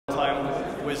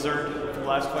wizard for the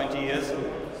last 20 years.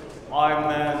 I'm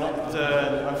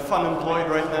I'm fun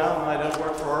employed right now. I don't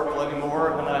work for Oracle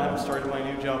anymore, and I have started my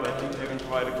new job at JVM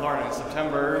provider Klarna in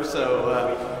September. So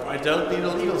I don't need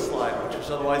a legal slide, which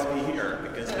would otherwise be here,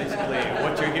 because basically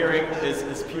what you're hearing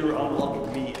is pure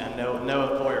unblocked me, and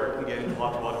no employer can get into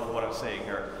what I'm saying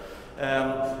here.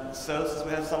 So since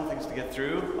we have some things to get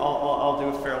through, I'll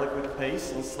do a fairly quick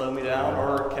pace and slow me down,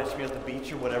 or catch me at the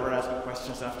beach or whatever, and ask me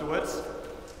questions afterwards.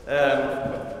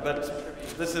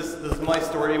 But this is my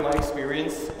story, my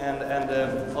experience, and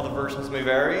other versions may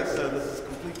vary, so this is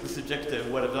completely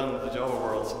subjective what I've done in the Java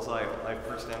world since I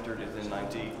first entered it in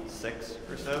 '96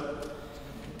 or so.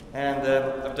 And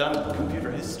I've done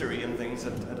computer history and things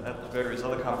at various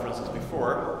other conferences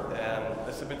before.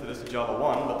 I submitted this to Java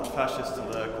 1, but the fascists in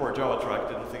the core Java track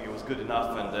didn't think it was good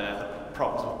enough, and had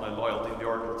problems with my loyalty in the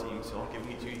Oracle team, so I'll give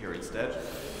me 2 here instead.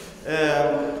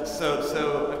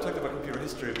 So I've talked about computer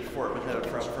history before, but now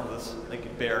from this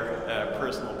naked bare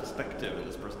personal perspective in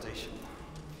this presentation.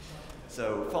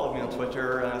 So follow me on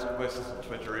Twitter and ask questions on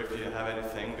Twitter if you have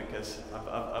anything, because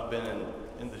I've been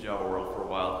in the Java world for a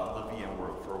while, in the VM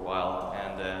world for a while,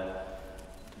 and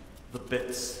the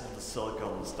bits and the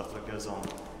silicon and stuff that goes on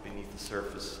beneath the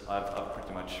surface, I've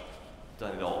pretty much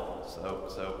done it all.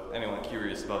 So anyone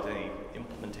curious about any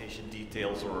implementation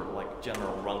details or like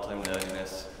general runtime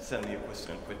nerdiness, send me a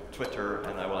question on Twitter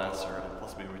and I will answer and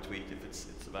possibly retweet if it's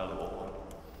a valuable one.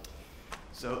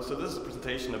 So this is a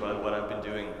presentation about what I've been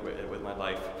doing with my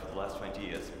life for the last 20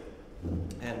 years.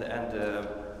 And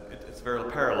it's very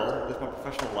parallel with my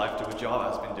professional life to what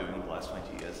Java has been doing in the last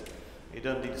 20 years. You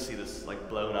don't need to see this like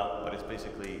blown up, but it's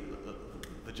basically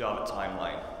the Java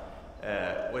timeline.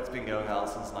 What's been going on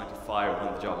since '95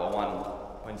 when the Java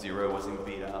 1.0 was in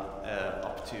beta,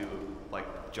 up to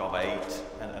like Java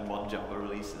 8 and modern Java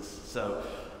releases. So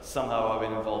somehow I've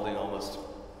been involved in almost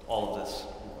all of this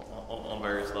on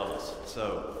various levels.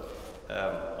 So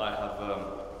I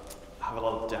have a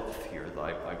lot of depth here that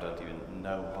I don't even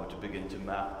know how to begin to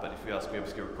map, but if you ask me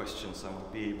obscure questions, I will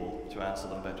be able to answer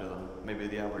them better than maybe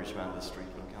the average man in the street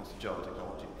when it comes to Java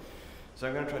technology. So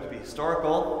I'm going to try to be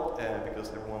historical, because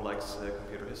everyone likes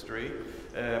computer history.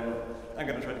 I'm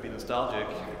going to try to be nostalgic,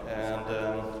 and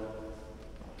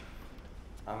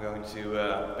I'm going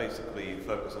to basically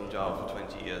focus on Java for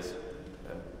 20 years.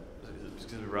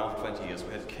 Because around 20 years,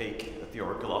 we had cake at the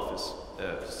Oracle office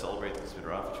to celebrate this. We've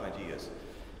been around for 20 years,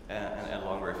 and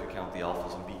longer if you count the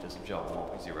alphas and betas of Java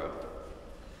 1.0.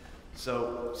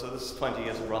 So this is 20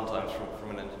 years of runtimes from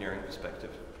an engineering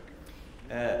perspective.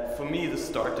 For me, this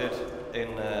started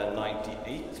in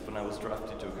 '98 when I was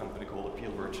drafted to a company called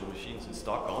Appeal Virtual Machines in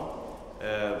Stockholm,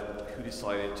 who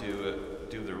decided to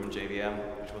do their own JVM,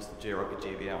 which was the JRocket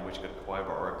JVM, which got acquired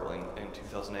by Oracle in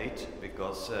 2008,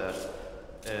 because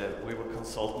we were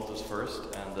consultants first,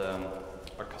 and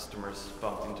our customers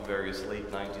bumped into various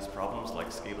late 90s problems like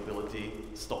scalability,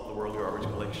 stop the world garbage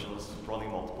collections,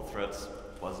 running multiple threads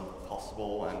wasn't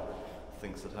possible, and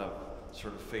things that have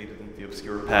sort of faded into the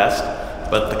obscure past.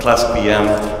 But the classic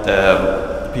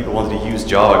VM, people wanted to use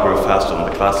Java grow faster than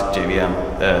the classic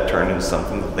JVM, turned into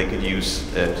something that they could use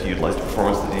to utilize the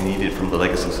performance that they needed from the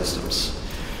legacy systems.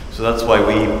 So that's why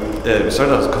we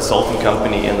started as a consulting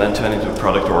company and then turned into a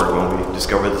product org when we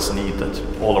discovered this need that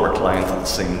all our clients had the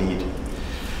same need.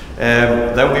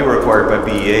 Then we were acquired by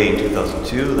BEA in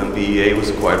 2002, then BEA was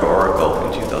acquired by Oracle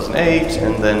in 2008,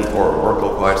 and then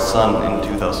Oracle acquired Sun in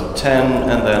 2010,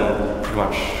 and then pretty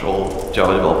much all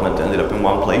Java development ended up in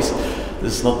one place.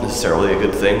 This is not necessarily a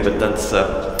good thing, but that's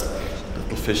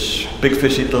little fish, big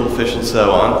fish eat little fish, and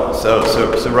so on. So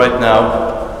right now,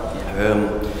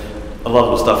 a lot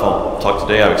of the stuff I'll talk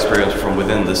today I've experienced from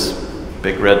within this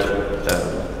big red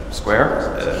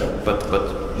square, but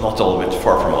not all of it,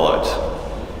 far from all of it.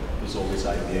 There's always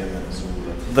IBM and Azul.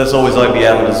 There's always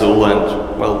IBM and Azul,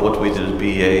 and well, what we did at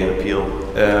BEA and Appeal.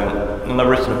 And I've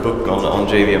written a book on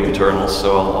JVM Eternals,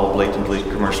 so I'll blatantly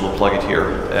commercial plug it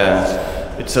here.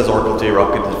 It says Oracle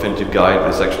JRocket Definitive Guide, but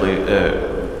it's actually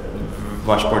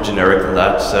much more generic than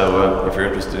that. So if you're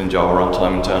interested in Java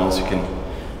runtime internals, you can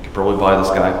probably buy this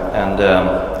guy. And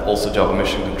also Java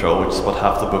Mission Control, which is about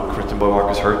half the book written by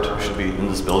Marcus Hurt, who should be in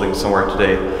this building somewhere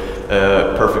today.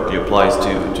 Perfectly applies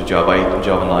to Java 8 and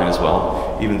Java 9 as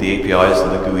well. Even the APIs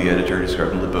and the GUI editor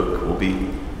described in the book will be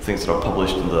things that are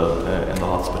published in the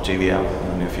hotspot JVM in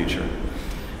the near future.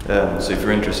 So if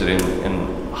you're interested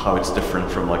in how it's different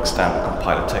from like standard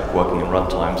compiler tech working in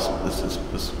runtimes, this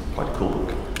is quite a cool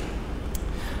book.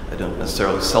 I don't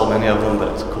necessarily sell many of them, but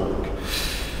it's a cool book.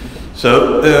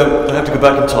 So I have to go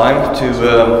back in time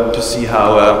to see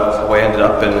how I ended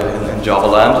up in Java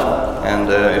land, and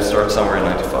it started somewhere in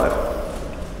 '95.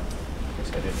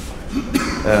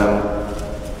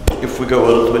 If we go a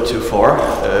little bit too far,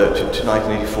 to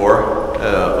 1984,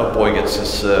 a boy gets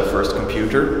his first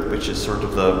computer, which is sort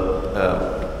of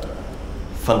the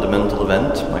fundamental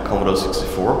event, my Commodore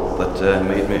 64, that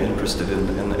made me interested in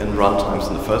runtimes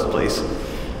in the first place.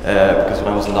 Because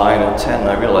when I was 9 and 10,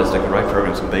 I realized I could write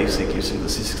programs in BASIC using the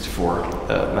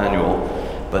C64 manual,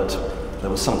 but there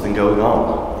was something going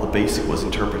on. The BASIC was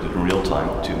interpreted in real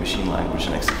time to machine language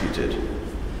and executed.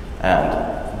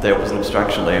 And there was an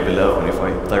abstraction layer below, and if I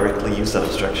directly used that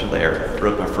abstraction layer,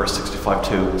 wrote my first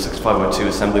 6502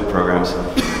 assembly programs,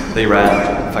 they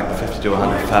ran a factor 50 to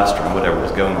 100 faster than whatever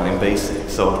was going on in BASIC.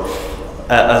 So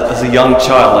as a young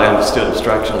child, I understood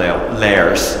abstraction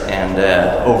layers and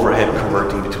overhead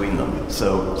converting between them.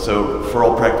 So for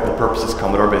all practical purposes,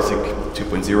 Commodore BASIC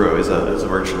 2.0 is a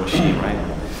virtual machine, right?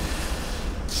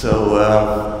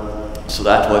 So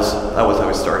that was how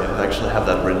it started. I actually have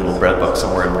that original breadbox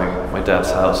somewhere in my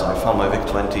dad's house. I found my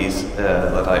VIC-20s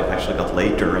that I actually got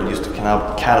later and used to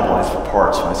cannibalize for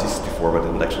parts from my C64, but I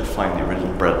didn't actually find the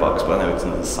original breadbox, but I know it's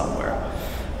in there somewhere.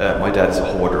 My dad is a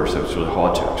hoarder, so it's really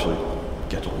hard to actually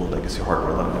get all the legacy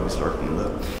hardware that I know is lurking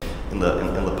in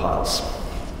the piles.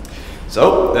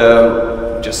 So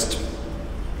just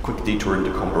quick detour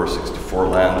into Commodore 64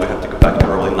 land. We have to go back to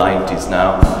early 90s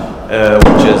now,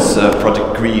 which is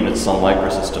Project Green at Sun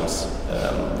Microsystems.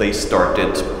 They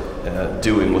started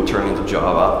doing what turned into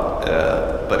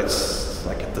Java, but it's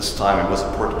like at this time it was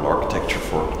a portable architecture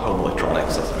for home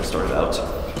electronics. That's how we started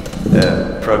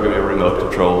out. Programming remote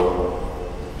control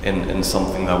in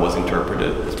something that was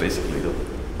interpreted as basically the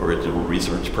original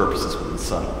research purposes within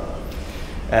Sun.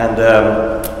 And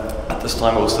at this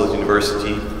time I was still at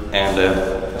university, and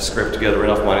I scraped together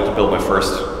enough money to build my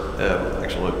first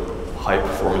actual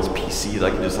high-performance PC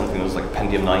that could do something that was like a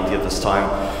Pentium 90 at this time.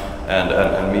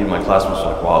 And me and my classmates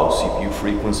were like, wow, CPU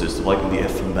frequencies, like in the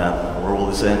FM band, where will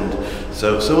this end?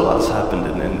 So a lot has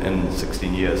happened in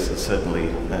 16 years,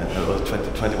 certainly,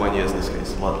 21 years in this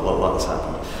case, a lot has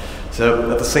happened.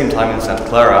 So at the same time in Santa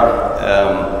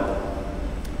Clara,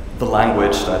 the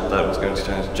language that was going to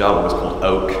turn into Java was called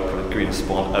Oak. Project Green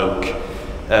spawned Oak,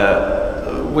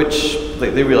 which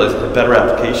they realized that better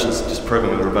applications just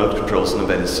programming remote controls and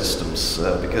embedded systems,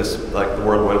 because like the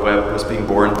World Wide Web was being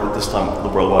born at this time. The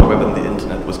World Wide Web and the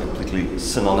Internet was completely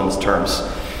synonymous terms.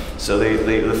 So they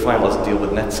finalized a deal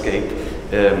with Netscape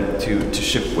to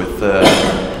ship with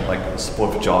like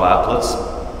support for Java applets.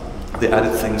 They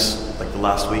added things like the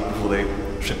last week before they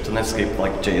shipped to Netscape,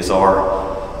 like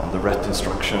JSR and the RET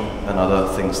instruction and other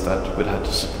things that we'd had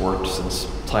to support since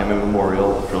time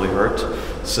immemorial. It really hurt.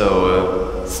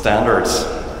 So standards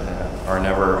are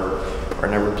never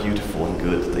beautiful and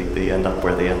good. They end up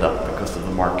where they end up because of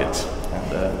the market.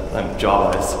 And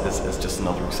Java is just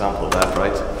another example of that,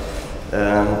 right?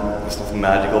 There's nothing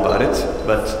magical about it.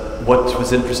 But what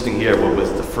was interesting here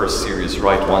was the first serious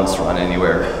write once, run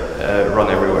anywhere, run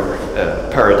everywhere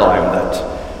paradigm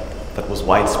that was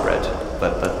widespread,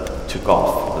 that took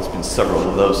off. There's been several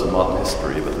of those in modern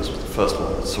history, but this was the first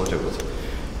one that sort of was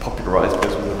popularized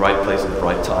because it was the right place at the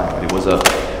right time. And it was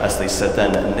as they said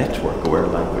then, a network-aware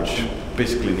language,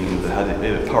 basically meaning that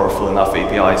it had powerful enough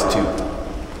APIs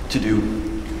to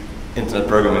do internet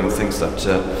programming, things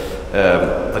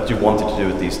that you wanted to do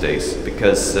it these days.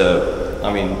 Because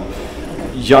I mean,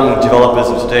 young developers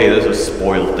of today, they're so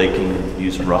spoiled. They can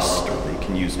use Rust, or they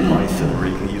can use Python, or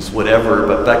you can use whatever.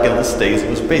 But back in these days, it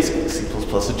was basically C++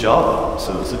 and Java.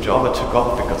 So Java took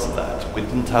off because of that. We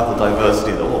didn't have the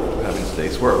diversity at all we have in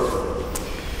today's world.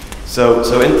 So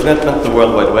Internet meant the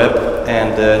World Wide Web,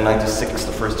 and in '96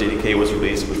 the first JDK was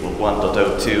released with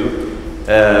 1.02.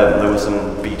 There was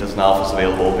some betas and alphas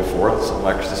available before, so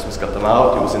Microsystems got them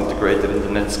out. It was integrated into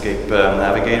Netscape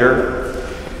Navigator.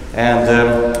 And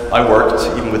I worked,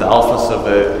 even with alphas of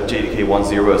JDK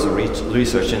 1.0 as a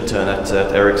research intern at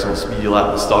Ericsson's Media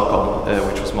Lab in Stockholm,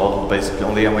 which was modeled basically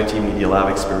on the MIT Media Lab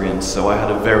experience. So I had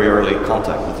a very early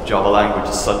contact with the Java language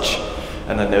as such,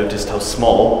 and I noticed how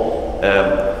small,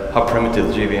 how primitive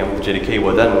the JVM and the JDK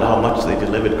were then, and how much they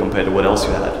delivered compared to what else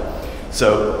you had.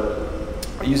 So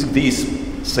using these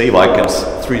save icons,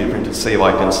 3D printed save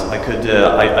icons, I could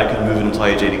move an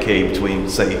entire JDK between,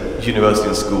 say, university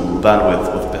and school.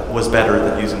 Bandwidth was better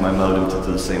than using my modem to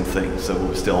do the same thing. So it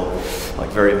was still like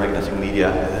very magnetic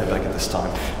media back at this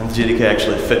time. And the JDK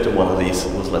actually fit in one of these.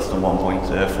 It was less than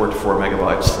 1.44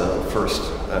 megabytes. The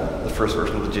first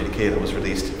version of the JDK that was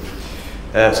released.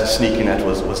 So SneakyNet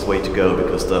was the way to go,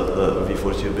 because the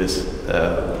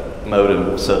V42-bit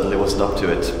modem certainly wasn't up to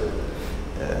it.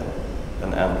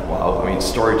 And wow, I mean,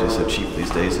 storage is so cheap these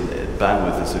days, and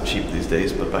bandwidth is so cheap these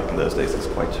days, but back in those days it's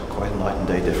quite a night and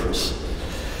day difference.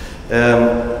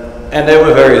 And there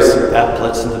were various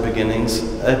applets in the beginnings.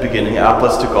 At the beginning,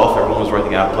 applets took off. Everyone was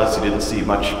writing applets. You didn't see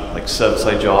much like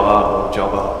server-side Java or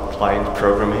Java client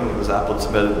programming. It was applets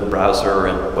embedded in the browser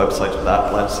and websites with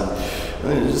applets.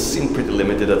 And it just seemed pretty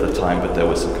limited at the time, but there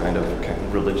was some kind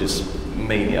of religious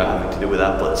mania having to do with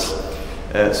applets.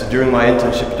 So during my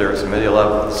internship at Ericsson Media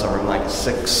Lab in the summer of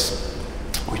 '96,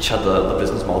 which had the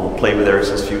business model, play with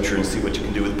Ericsson's future and see what you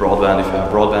can do with broadband if you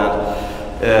have broadband.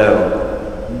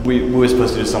 We were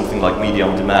supposed to do something like media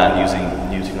on demand using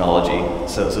new technology.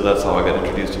 So that's how I got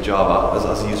introduced to Java,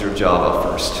 as a user of Java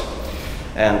first.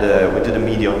 And we did a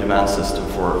media on demand system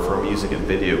for music and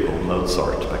video called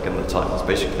Mozart back in the time. It was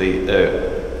basically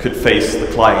could face the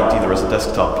client either as a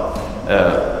desktop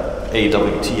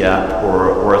AWT app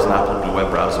or as an applicable web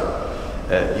browser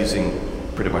using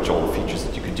pretty much all the features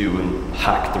that you could do and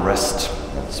hack the rest.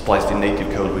 Spliced in native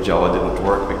code with Java didn't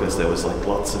work because there was like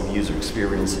lots of user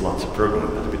experience and lots of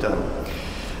programming that had to be done.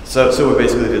 So we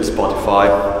basically did Spotify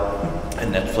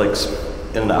and Netflix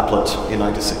in an applet in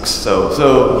 '96. So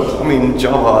I mean,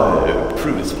 Java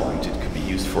proved its point. It could be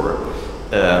used for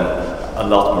a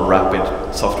lot more rapid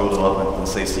software development than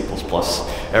say C++.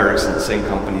 Ericsson, the same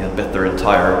company, had bet their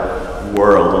entire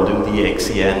world on doing the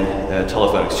EXEN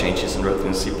telephone exchanges and wrote them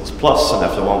in C++. And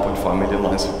after 1.5 million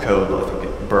lines of code, I think it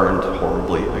burned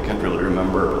horribly. I can't really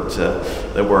remember, but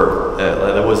there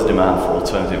was a demand for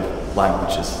alternative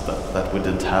languages that we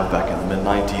didn't have back in the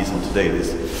mid-90s, and today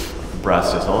there's the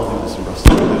brass says, oh, do this in Rust,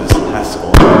 do this in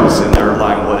Haskell, do this in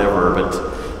Erlang, whatever, but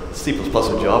C++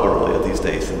 or Java really these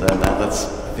days, and then that's,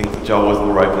 I think that Java was in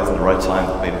the right place in the right time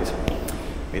that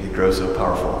made it grow so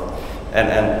powerful. And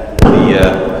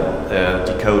the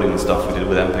decoding and stuff we did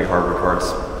with MPEG hardware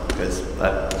cards, because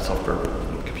that software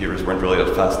computers weren't really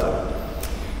that fast then.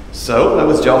 So that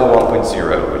was Java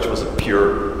 1.0, which was a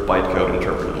pure bytecode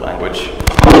interpreted language.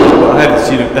 I had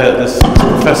this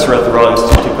professor at the Royal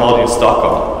Institute of Technology in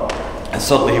Stockholm, and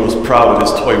suddenly he was proud of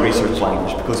his toy research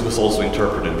language because it was also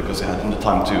interpreted, because he hadn't the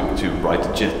time to write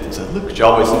a JIT. He said, look,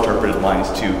 Java is interpreted, mine is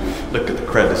too. Look at the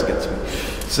credit this gets me.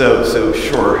 So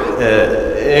sure,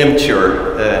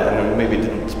 immature, and maybe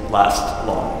didn't last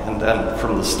long. And then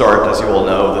from the start, as you all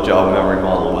know, the Java memory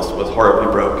model was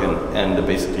horribly broken and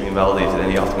basically invalidated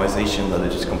any optimization that a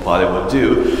JIT compiler would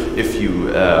do if you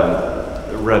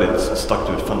read it, stuck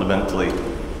to it fundamentally.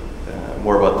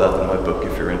 More about that in my book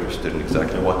if you're interested in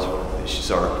exactly what the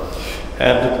issues are.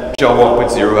 And Java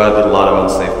 1.0 added a lot of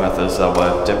unsafe methods that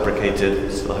were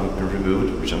deprecated, still haven't been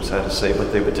removed, which I'm sad to say, but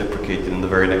they were deprecated in the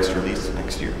very next release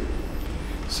next year.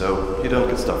 So you don't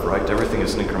get stuff right. Everything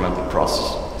is an incremental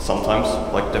process. Sometimes,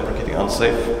 like deprecating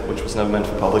unsafe, which was never meant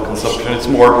for public consumption, it's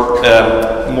more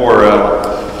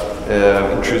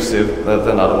intrusive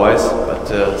than otherwise. But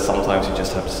sometimes you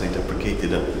just have to say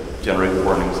deprecated and generate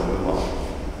warnings and move on.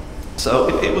 So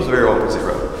it was very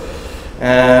 1.0.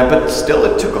 But still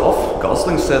it took off.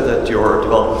 Gosling said that your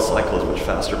development cycle is much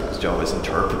faster because Java is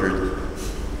interpreted.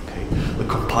 Okay. The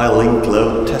compile, link,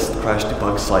 load, test, crash,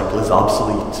 debug cycle is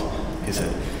obsolete, he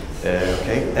said.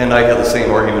 Okay. And I had the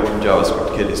same argument from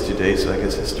JavaScript kiddies today, so I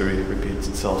guess history repeats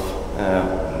itself.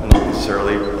 Not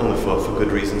necessarily, only for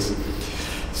good reasons.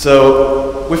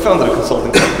 So we founded a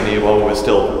consulting company while we were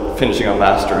still finishing our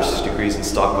master's degrees in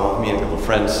Stockholm, me and a couple of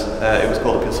friends. It was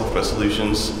called Appeal Software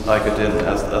Solutions. I got in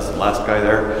as the last guy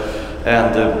there.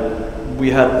 And we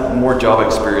had more Java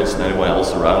experience than anyone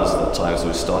else around us at that time, so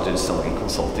we started selling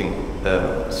consulting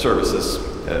services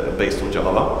based on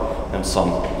Java and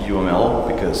some UML,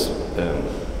 because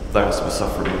there has to be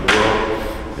suffering in the world.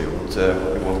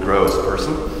 We won't grow as a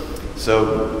person.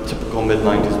 So typical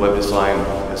mid-90s web design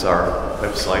is our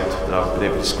website that I've been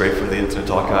able to scrape from the Internet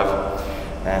Archive.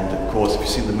 And of course, if you've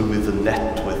seen the movie The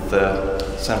Net with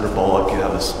Sandra Bullock, you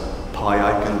have this pie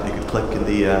icon that you can click in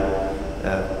the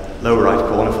lower right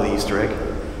corner for the Easter egg.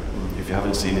 If you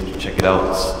haven't seen it, check it out.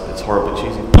 It's horribly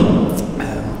cheesy.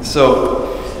 It's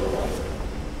still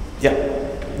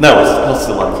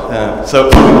alive. So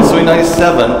in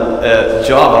 '97,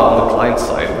 Java on the client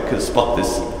side, we could spot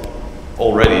this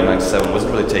already in '97,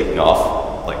 wasn't really taking off.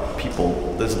 Like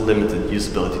there's limited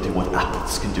usability to what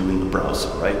applets can do in the browser,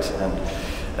 right? And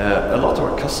a lot of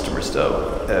our customers,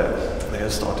 though, they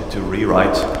have started to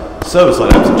rewrite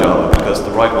server-side apps in Java because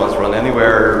the right ones run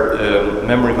anywhere.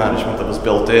 Memory management that was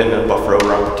built in and buffer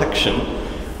overrun protection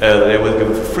that they were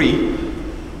given for free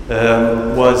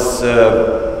was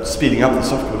speeding up the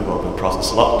software development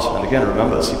process a lot. And again,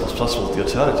 remember, C++ was the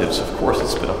alternative, so of course it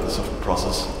sped up the software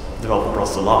development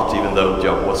process a lot, even though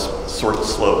Java was sort of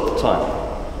slow at the time.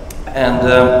 And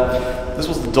this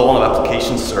was the dawn of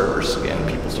application servers. Again,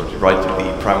 people started writing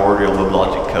the primordial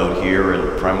WebLogic code here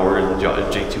and primordial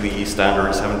J2EE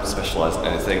standards, haven't specialized in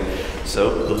anything.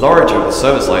 So the larger the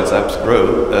server-side apps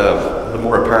grow, the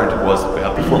more apparent it was that we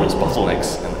had performance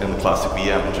bottlenecks in the classic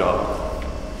VM in Java.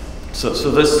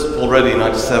 So this, already in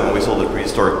 '97, we saw the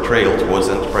prehistoric trail towards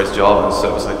enterprise Java and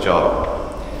server-side Java.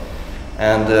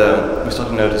 And we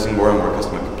started noticing more and more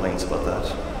customer complaints about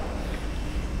that.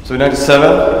 So in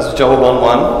 '97, this is Java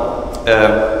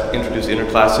 1.1, introduced inner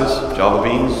classes, Java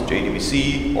Beans,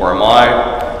 JDBC,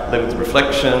 RMI, limited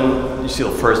reflection. You see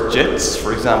the first JITs,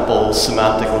 for example,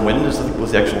 Semantic on Windows, I think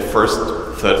was the actual first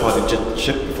third-party JIT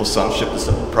shipped before Sun shipped a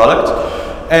simple product.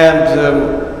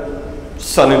 And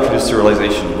Sun introduced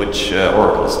serialization, which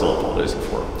Oracle is still apologizing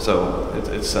for. So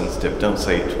it's sensitive. Don't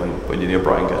say it when you near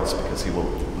Brian Getz, because he will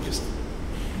just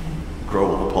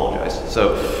grow and apologize.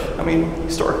 So, I mean,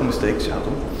 historical mistakes, you have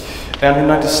them. And in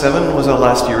 '97 was our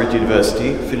last year at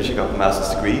university, finishing up a master's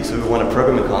degree. So we won a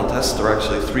programming contest. There were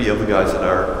actually 3 of the guys at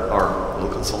our little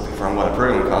consulting firm won a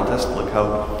programming contest. Look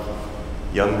how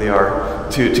young they are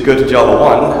to go to Java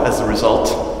 1 as a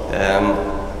result.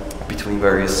 Between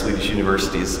various Swedish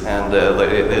universities, and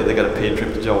they got a paid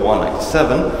trip to Java 1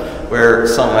 '97, where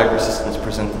Sun Microsystems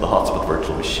presented the Hotspot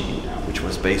virtual machine, which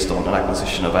was based on an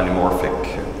acquisition of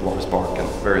Anamorphic, Lars Bark, and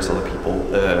various other people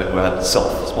who had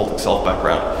Smalltalk self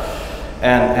background.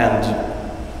 And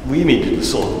we immediately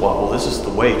saw, wow, well, this is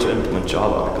the way to implement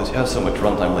Java, because you have so much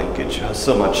runtime linkage, you have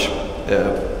so much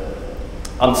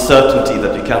uncertainty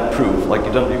that you can't prove. Like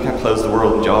you can't close the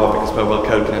world in Java because mobile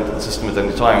code can enter the system at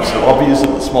any time. So obviously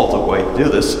the Smalltalk way to do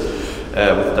this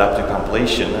with adaptive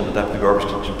compilation and adaptive garbage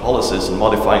collection policies and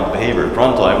modifying the behavior at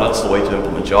runtime, that's the way to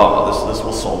implement Java. This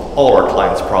will solve all our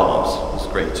clients' problems.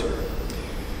 It's great.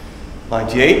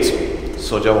 '98,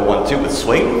 so Java 1.2 with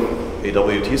Swing.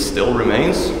 AWT still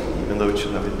remains, even though it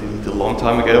should have been deleted a long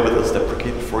time ago, but that's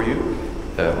deprecated for you.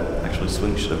 Actually,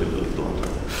 Swing should have been deleted a long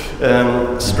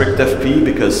time. Strict FP,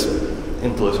 because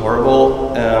Intel is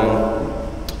horrible.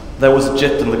 There was a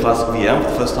JIT in the classic VM for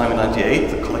the first time in '98.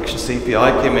 The collections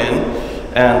API came in,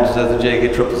 and the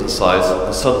JK triples in size.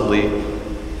 And suddenly,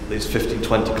 these 15,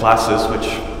 20 classes,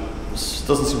 which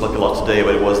doesn't seem like a lot today,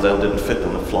 but it was then, didn't fit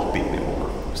in the floppy anymore.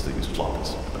 We still used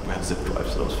floppies, but we had zip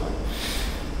drives, so that was fine.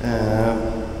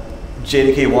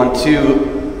 JDK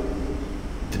 1.2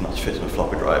 did not fit in a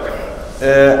floppy drive.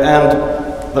 And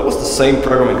that was the same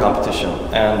programming competition,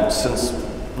 and since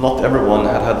not everyone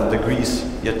had the degrees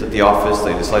yet at the office,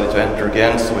 they decided to enter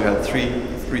again, so we had three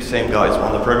same guys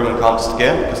won the programming contest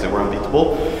again, because they were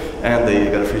unbeatable, and they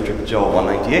got a free trip to Java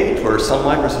 1.98, where Sun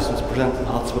Microsystems presented the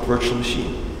Hotspot virtual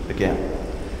machine again.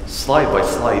 Slide by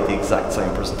slide, the exact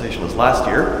same presentation as last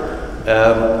year,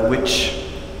 which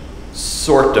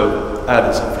sort of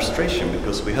added some frustration,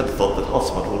 because we had thought that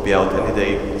Hotspot would be out any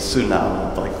day soon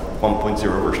now, like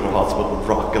 1.0 version of Hotspot would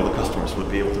rock and the customers would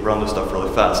be able to run this stuff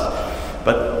really fast.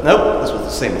 But no, this was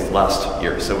the same as last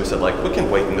year. So we said, like, we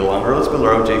can't wait any longer, let's build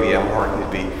our own JVM, how hard can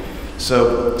it be?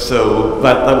 So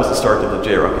that was the start of the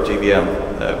JRocket JVM.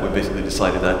 We basically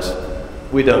decided that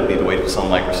we don't need to wait for Sun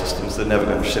Microsystems, they're never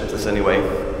going to ship this anyway.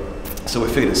 So we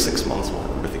figured in 6 months we'll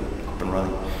have everything up and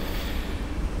running.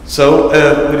 So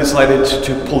we decided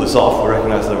to pull this off. We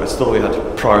recognized that we had to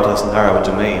prioritize and narrow a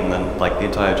domain and like the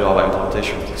entire Java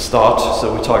implementation from the start.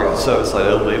 So we targeted server-side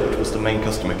only, which was the main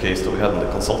customer case that we had in the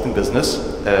consulting business,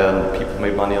 and people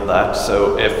made money on that.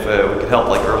 So if we could help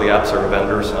like early app server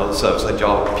vendors and other server-side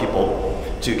Java people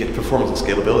to get performance and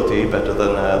scalability better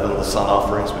than the Sun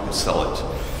offerings, we could sell it.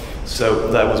 So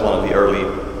that was one of the early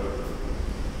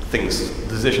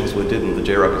decisions we did in the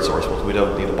JRocket source was we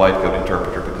don't need a bytecode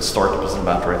interpreter because startup doesn't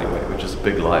matter anyway, which is a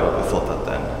big lie, but we thought that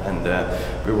then. And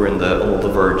we were on the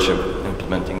verge of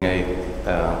implementing an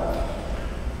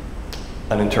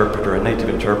interpreter, a native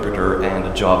interpreter, and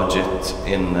a Java JIT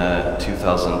in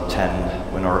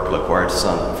 2010 when Oracle acquired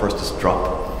Sun. First just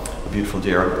drop a beautiful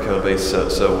JRocket code base,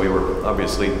 so we were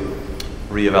obviously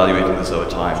re-evaluating this over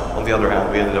time. On the other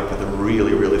hand, we ended up with a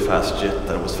really, really fast JIT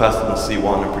that was faster than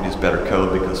C1 and produced better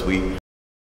code because we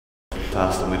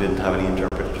fast and we didn't have any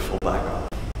interpreter to fall back on.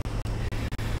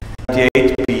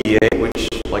 98 BEA, which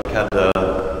like had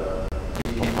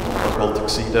called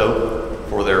Tuxedo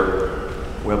for their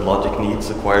WebLogic needs,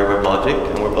 acquired WebLogic,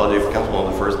 and WebLogic becomes one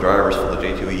of the first drivers for the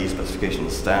J2EE specification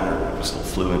standard, which was still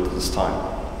fluent at this time.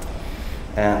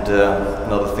 And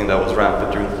another thing that was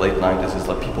rampant during the late 90s is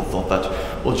that people thought that,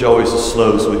 well, Java is so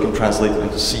slow, so we can translate it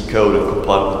into C code and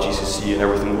compile it with GCC and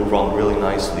everything will run really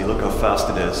nicely. Look how fast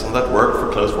it is. And that worked for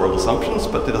closed world assumptions,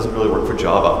 but it doesn't really work for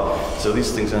Java. So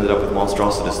these things ended up with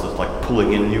monstrosities that like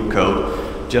pulling in new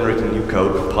code, generating new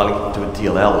code, compiling it into a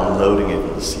DLL and loading it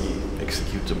in the C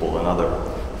executable and other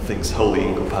things wholly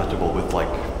incompatible with like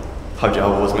how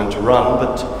Java was meant to run,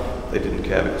 but they didn't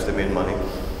care because they made money.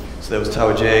 So there was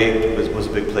Tower J, was a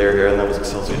big player here, and there was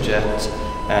Excelsior Jet,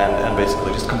 and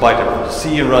basically just combined everything to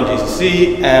C and run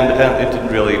GCC, and it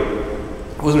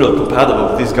wasn't really compatible.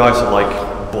 But these guys had like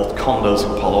bought condos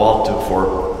in Palo Alto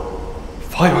for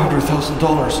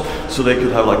 $500,000, so they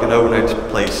could have like an overnight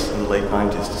place in the late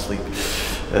 90s to sleep.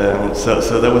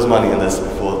 So there was money in this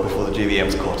before the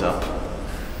JVMs caught up.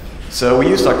 So we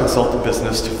used our consulting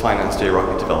business to finance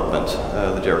JRocket development,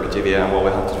 the JRocket JVM, while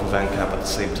we hunted for VenCap at the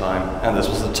same time. And this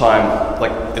was the time,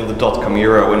 like in the .com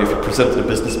era, when if you presented a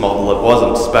business model that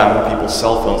wasn't spamming people's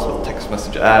cell phones with text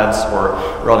message ads or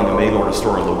running a mail order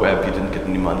store on the web, you didn't get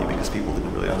any money because people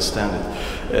didn't really understand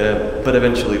it. But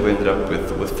eventually we ended up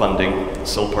with funding,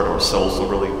 sold part of our souls, a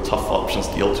really tough options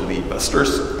deal to the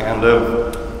investors, and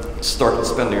started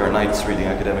spending our nights reading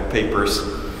academic papers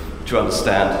to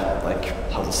understand like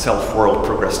how the self world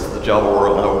progressed to the Java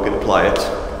world and how we could apply it.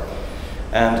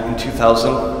 And in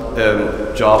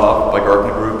 2000, Java by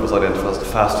Gartner Group was identified as the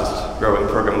fastest growing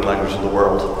programming language in the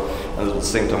world. And at the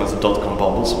same time as the .com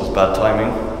bubble, so it was bad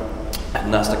timing.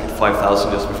 And NASDAQ hit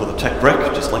 5,000 just before the tech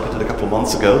wreck, just like it did a couple of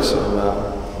months ago, so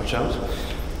watch out.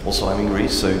 Also, I'm in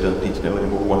Greece, so you don't need to know any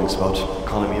more warnings about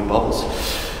economy and bubbles.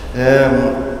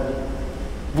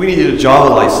 We needed a Java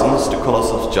license to call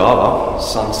ourselves Java.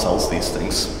 Sun sells these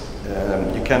things.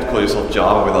 You can't call yourself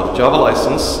Java without a Java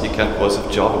license. You can't call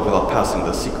yourself Java without passing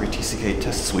the secret TCK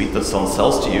test suite that Sun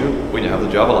sells to you when you have the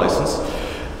Java license.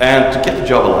 And to get the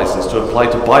Java license, to apply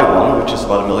to buy one, which is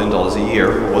about $1 million a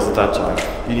year, or was at that time,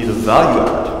 you need a value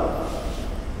add.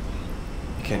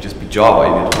 You can't just be Java,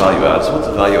 you need a value add. So what's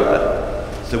a value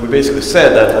add? So we basically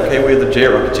said that, okay, we're the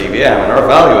JRocket JVM, and our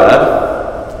value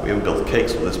add, we haven't built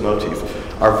cakes with this motif,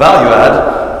 our value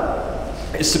add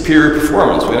is superior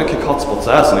performance. We don't kick hotspots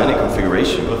ass in any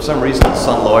configuration, but for some reason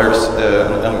Sun lawyers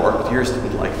and marketeers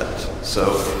didn't like that. So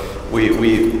we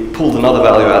pulled another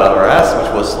value add out of our ass,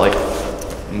 which was like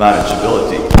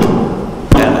manageability.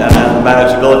 And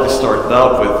manageability started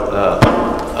out with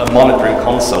a monitoring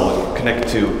console that could connect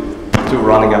to a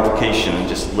running application and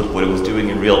just look what it was doing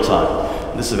in real time.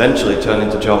 And this eventually turned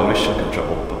into Java Mission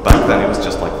Control, but back then it was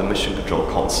just like the Mission Control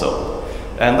console.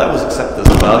 And that was accepted as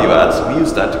a value add, so we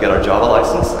used that to get our Java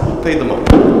license, and we paid the money.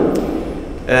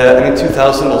 And in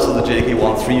 2000, also the JDK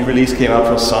 1.3 release came out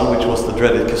from Sun, which was the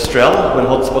dreaded Kestrel, when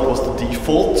Hotspot was the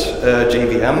default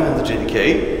JVM in the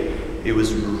JDK. It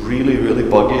was really, really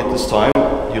buggy at this time.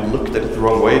 You looked at it the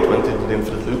wrong way, it went into the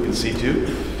infinite loop in C2.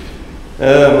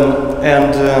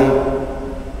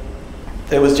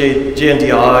 There was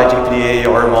JNDI, JPDA,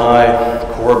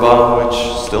 RMI, Corba, which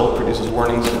still produces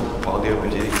warnings in probably open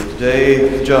JDK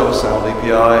today, the Java Sound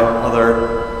API,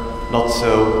 other not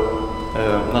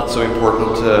so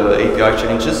important API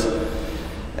changes.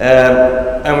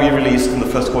 And we released in the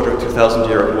first quarter of 2000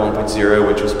 JRocket 1.0,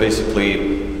 which was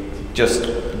basically just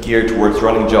geared towards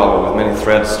running Java with many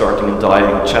threads starting and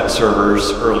dying, chat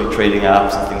servers, early trading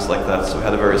apps, and things like that. So we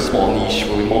had a very small niche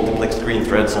where we multiplexed green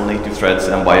threads on native threads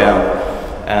M by M.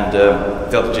 And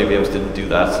the other JVMs didn't do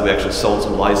that, so we actually sold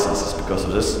some licenses because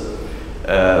of this.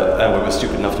 And we were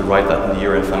stupid enough to write that in the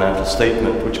year-end financial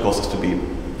statement, which caused us to be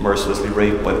mercilessly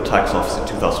raped by the tax office in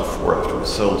 2004 after we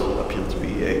sold Appeal to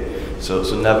BEA. So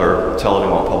never tell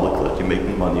anyone publicly that you're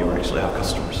making money or actually have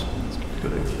customers. That's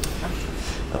good.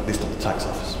 At least not the tax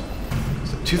office.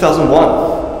 So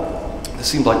 2001, this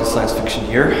seemed like a science fiction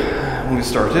year when we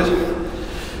started.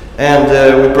 And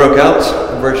we broke out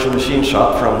a virtual machine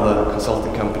shop from the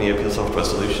consulting company Appeal Software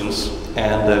Solutions,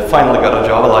 and finally got a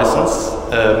Java license,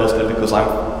 mostly because I'm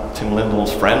Tim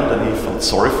Lindholm's friend and he felt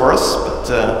sorry for us,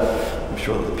 but I'm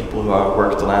sure that the people who have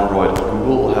worked on Android at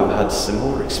Google have had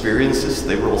similar experiences.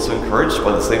 They were also encouraged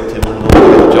by the same Tim Lindholm to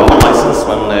get a Java license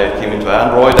when they came into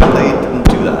Android, and they didn't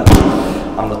do that.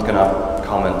 I'm not going to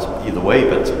comment either way,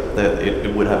 but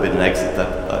it would have been an exit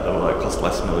that cost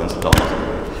less millions of dollars.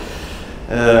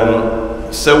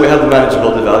 So we had the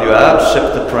manageability value add,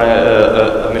 shipped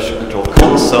a mission control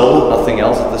console, nothing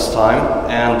else at this time,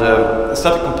 and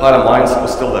static compiler mindset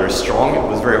was still very strong. It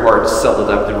was very hard to sell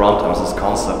adaptive runtimes as a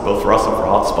concept, both for us and for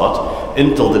Hotspot.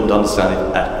 Intel didn't understand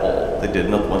it at all. They did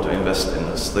not want to invest in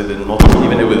this. They did not,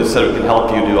 even if they said we can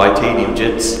help you do Itanium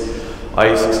JITs,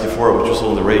 IE64, which was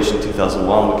all the rage in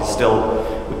 2001,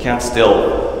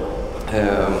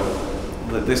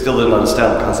 they still didn't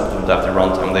understand the concept of adaptive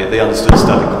runtime. They understood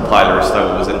static compilers, that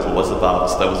was Intel was about.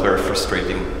 So that was very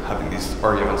frustrating having these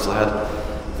arguments. I had, I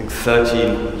think,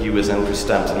 13 US entry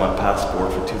stamps in my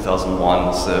passport for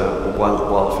 2001, so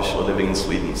while officially living in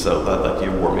Sweden, so that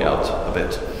year wore me out a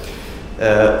bit.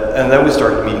 And then we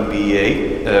started meeting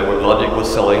BEA, where Logic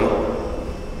was selling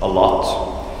a lot,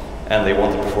 and they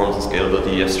wanted performance and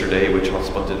scalability yesterday, which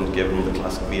Hotspot didn't give them, the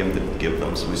classic VM didn't give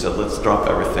them. So we said, let's drop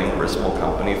everything. We're a small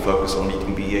company, focus on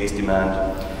meeting BEA's demand.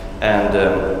 And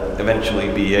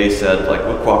eventually BEA said, like,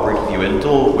 we'll cooperate with you,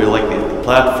 Intel, we like the Intel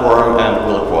platform, and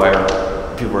we'll acquire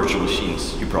a few virtual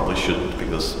machines. You probably shouldn't,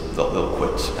 because they'll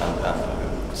quit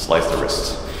and slice their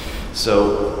wrists.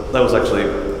 So that was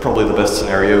actually probably the best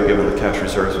scenario, given the cash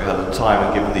reserves we had at the time,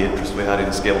 and given the interest we had in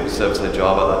scalable service-led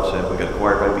Java, that we got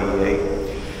acquired by BEA.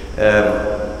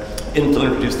 Intel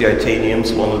introduced the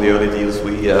Itaniums. One of the early deals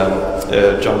we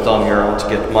jumped on here on to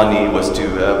get money was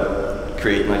to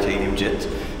create an Itanium JIT.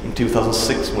 In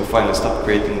 2006, when we finally stopped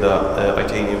creating the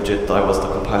Itanium JIT, I was the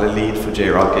compiler lead for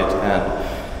JRocket,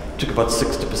 and it took about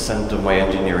 60% of my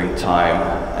engineering time,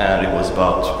 and it was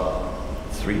about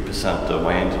 3% of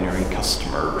my engineering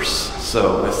customers.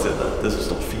 So I said that this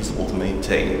is not feasible to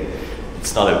maintain.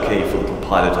 It's not okay for the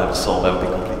compiler to have to solve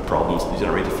MP-complete problems, to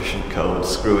generate efficient code,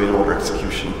 screw in order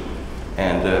execution.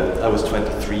 And I was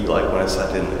 23, like, when I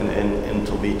sat in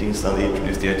Intel meetings, and they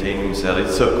introduced the Itanium and said,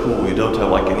 it's so cool, you don't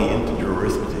have like any integer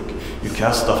arithmetic. You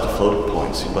cast stuff to floating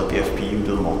points, you let the FPU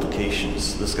do the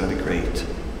multiplications. This is going to be great.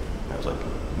 And I was like,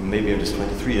 maybe I'm just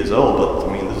 23 years old, but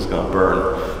I mean, this is going to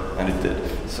burn. And it did.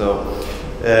 So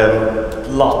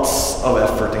lots of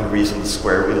effort and grease on the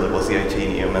square wheel. It was the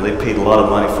Itanium, and they paid a lot of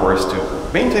money for us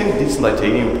to maintain a decent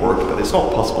Itanium port, but it's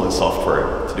not possible in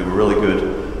software to do a really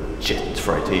good JIT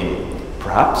for Itanium.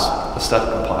 Perhaps a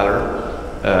static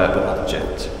compiler, but not a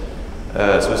JIT.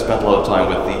 So we spent a lot of time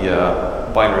with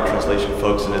the binary translation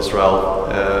folks in Israel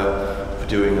for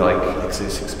doing like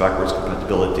x86 backwards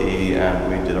compatibility,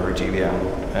 and we did our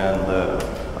JVM and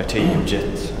Itanium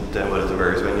JIT and demoed it at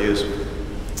various venues.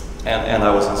 And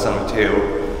I was in San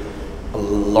Mateo a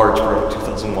large part of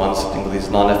 2001, sitting with these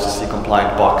non-FCC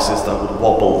compliant boxes that would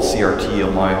wobble CRT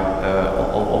on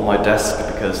my desk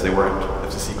because they weren't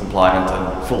FCC compliant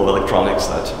and full of electronics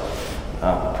that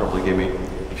probably gave me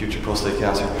future prostate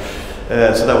cancer.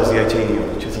 So that was the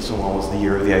Itanium. 2001 was the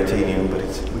year of the Itanium,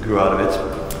 but we grew out of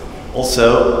it.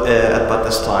 Also, at about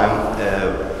this time,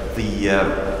 the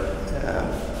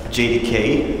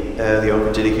JDK, the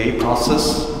Open JDK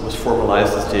process was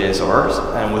formalized as JSRs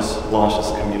and was launched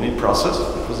as a community process,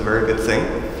 which was a very good thing.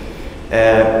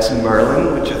 So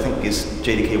Merlin, which I think is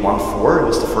JDK 1.4,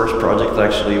 was the first project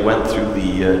that actually went through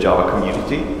the Java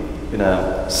community in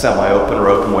a semi-open or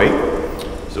open way.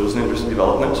 So it was an interesting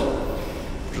development.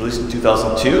 It was released in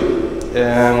 2002.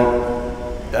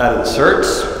 Added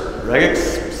certs,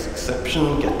 regex,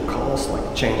 exception, get calls,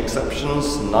 like change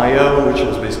exceptions, NIO, which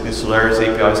was basically Solaris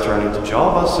APIs turned into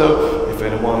Java. So if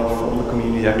anyone from the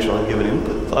community actually give an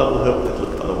input, I will hope it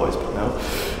looked otherwise, but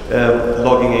no.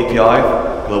 Logging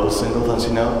API, global singles, as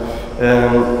you know.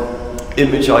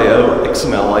 Image IO,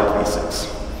 XML IPv6.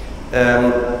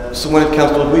 So when it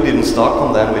comes to what we did in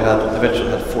Stockholm, then we eventually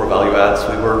had 4 value adds.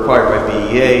 We were acquired by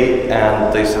BEA,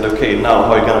 and they said, okay, now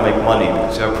how are you going to make money?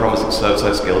 Because you have promising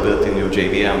server-side scalability in your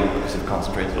JVM, because you've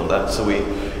concentrated on that. So we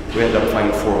ended up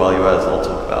finding 4 value adds I'll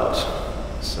talk about.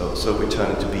 So we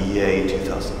turned into BEA in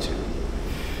 2002.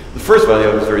 The first value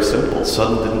add was very simple.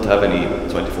 Sudden didn't have any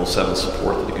 24/7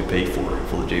 support that you could pay for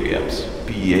the JVMs.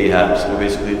 BEA had, so we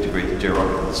basically integrated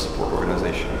JRocket with the support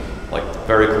organization. Like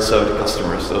very conservative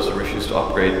customers, those who refused to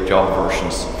upgrade Java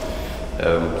versions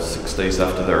 6 days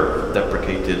after they're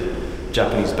deprecated.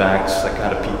 Japanese banks, that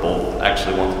kind of people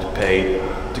actually wanted to pay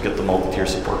to get the multi-tier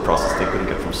support process they couldn't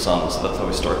get from Sun. So that's how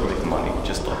we started making money,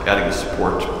 just like adding the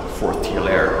support 4th tier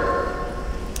layer.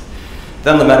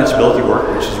 Then the manageability work,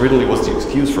 which really was the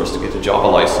excuse for us to get a Java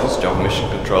license, Java Mission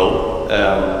Control.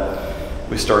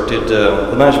 We started,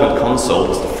 the management console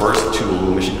was the first tool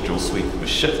the Mission Control suite was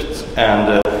shipped.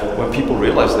 And when people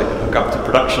realized they could hook up to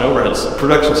production overheads,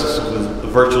 production systems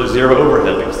with virtually 0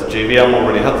 overhead because the JVM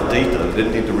already had the data. They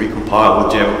didn't need to recompile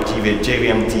with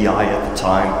JVM DI at the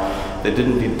time. They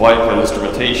didn't need bytecode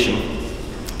instrumentation.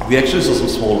 We actually saw some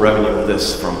small revenue in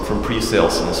this from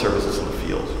pre-sales and the services in the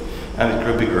field. And it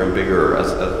grew bigger and bigger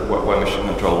as Mission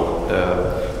Control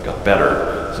got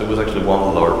better. So it was actually one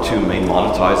of our 2 main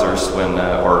monetizers when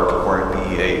our acquired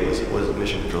BEA was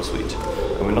Mission Control Suite.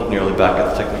 And we're not nearly back at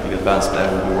the technically advanced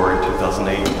level we were in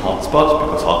 2008 in Hotspot,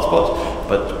 because Hotspot,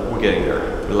 but we're getting there.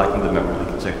 We're lacking the memory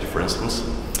leak detector, for instance,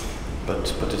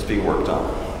 but it's being worked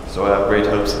on. So I have great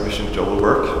hopes that Mission Control will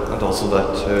work, and also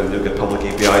that you'll get public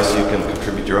APIs so you can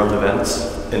contribute your own events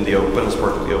in the open as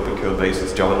part of the open code base.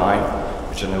 It's Java 9,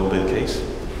 which I know will be the case.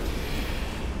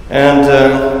 And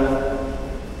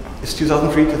It's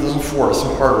 2003, 2004,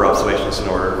 some hardware observations in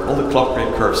order. All the clock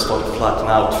rate curves started to flatten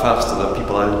out faster than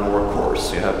people added more cores.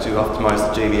 So you have to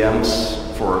optimize the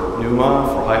JVMs for NUMA,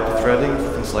 for hyperthreading,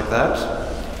 for things like that.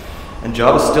 And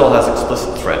Java still has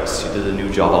explicit threads. You did a new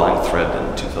Java line thread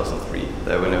in 2003.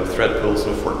 There were no thread pools,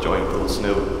 no fork join pools,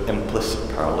 no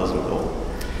implicit parallelism at all.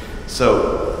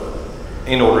 So,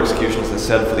 in-order execution, as I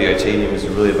said, for the Itanium is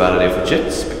really a bad idea for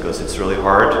JITs because it's really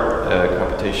hard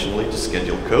computationally to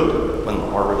schedule code when the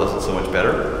hardware does it so much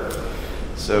better.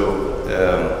 So,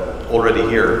 already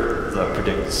here, the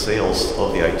predicted sales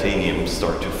of the Itanium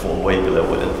start to fall way below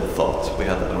what Intel thought. We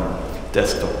had that on our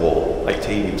desktop wall.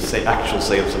 Itanium actual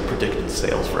sales and predicted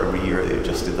sales for every year. They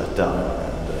adjusted that down,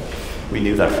 and we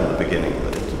knew that from the beginning,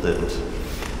 but Intel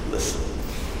didn't listen.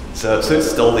 So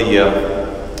it's still the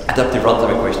adaptive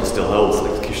runtime equation still holds. The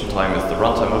execution time is the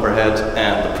runtime overhead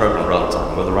and the program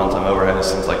runtime, where the runtime overhead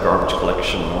is things like garbage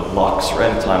collection or locks or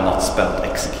any time not spent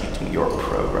executing your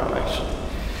program, actually.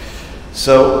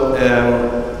 So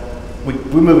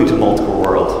we're moving to multi-core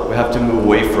world. We have to move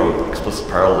away from explicit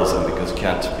parallelism because you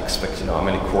can't expect, how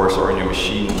many cores are in your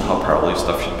machine, how parallel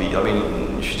stuff should be. I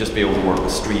mean, you should just be able to work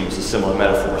with streams with similar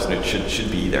metaphors, and it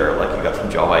should be there, like you got from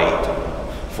Java 8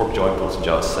 and fork join pools in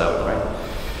Java 7, right?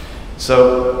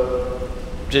 So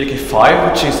JDK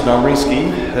 5, which is the numbering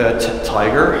scheme,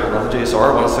 Tiger, another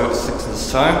JSR, 176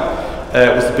 this time.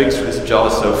 It was the biggest release of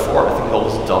Java so far. I think it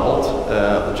almost doubled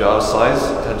the Java size.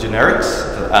 It had generics,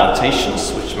 it had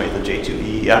annotations, which made the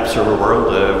J2EE app server world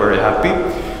very happy.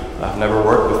 I've never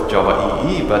worked with Java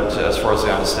EE, but as far as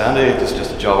I understand it, it's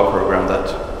just a Java program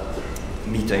that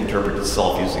meta-interprets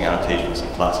itself using annotations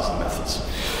and classes and methods.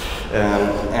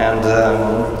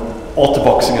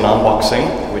 Auto-boxing and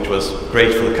unboxing, which was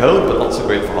great for the code, but not so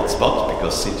great for hotspot,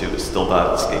 because C2 is still bad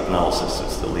at escape analysis, so it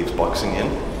still leaves boxing in.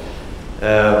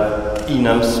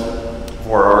 Enums,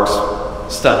 args,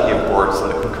 static imports,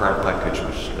 and a concurrent package,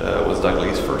 which was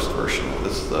Douglas' first version.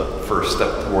 This is the first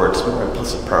step towards more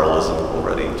implicit parallelism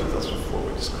already in 2004,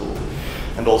 which is cool.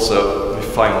 And also, we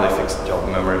finally fixed the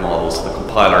Java memory models. The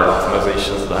compiler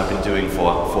optimizations that I've been doing for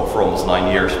almost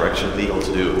 9 years were actually legal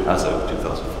to do as of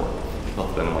 2004.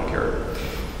 Not that anyone cared.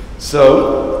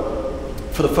 So,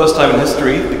 for the first time in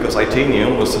history, because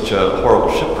Itanium was such a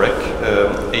horrible shipwreck,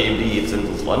 AMD, it's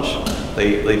Intel's lunch,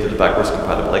 they did a backwards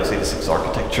compatible x86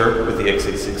 architecture with the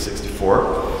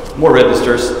x86-64. More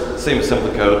registers, same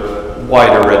assembly code,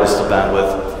 wider register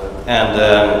bandwidth, and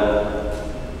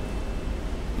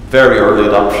very early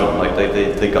adoption. Like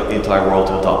they got the entire world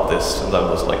to adopt this, and that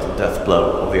was like the death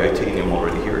blow of the Itanium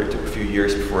already here. It took a few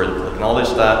years before it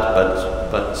acknowledged that,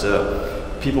 but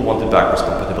people wanted backwards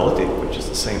compatibility, which is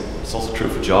the same. It's also true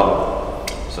for Java.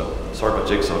 So sorry about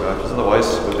Jigsaw guys,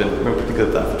 otherwise we've been pretty good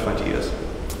at that for 20 years.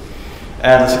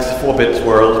 And the 64-bit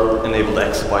world enabled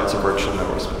exabytes of virtual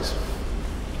memory space.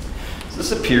 So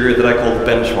this is a period that I call the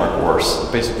benchmark wars.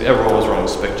 Basically everyone was running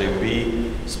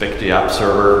SpecJVB, SpecJ app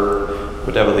server,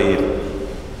 whatever the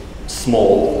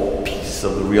small piece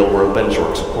of the real world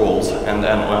benchmarks are called, and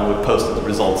we posted the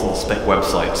results on the spec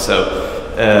website. So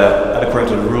and according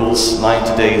to the rules,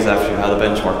 90 days after you had a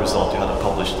benchmark result, you had to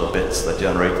publish the bits that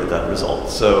generated that result.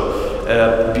 So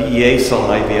BEA,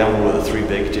 Sun and IBM were the three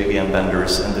big JVM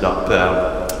vendors, ended up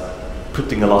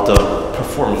putting a lot of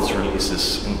performance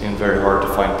releases in very hard to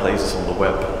find places on the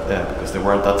web because they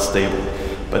weren't that stable.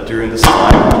 But during this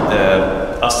time,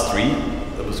 us three,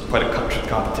 it was quite a cutthroat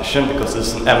competition because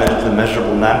there's an eminently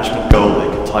measurable management goal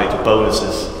they could tie to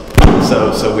bonuses.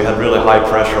 So we had really high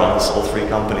pressure on us, all three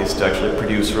companies, to actually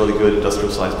produce really good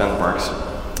industrial-sized benchmarks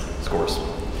scores.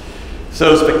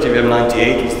 So SpecJVM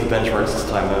 98 was the benchmarks this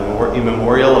time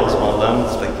immemorial. It was one of them, the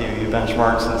SpecJVB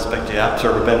benchmarks and the SpecJ app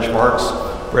server benchmarks,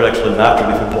 where it actually mattered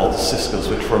if you bought the Cisco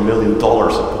switch for $1 million and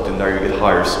put in there, you get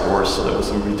higher scores. So there was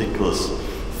some ridiculous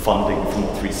funding from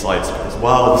all three sides because,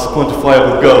 wow, this is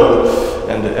quantifiable goal.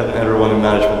 And everyone in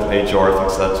management and HR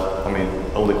thinks that, I mean,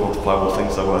 only quantifiable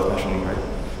things are worth mentioning, right?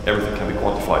 Everything can be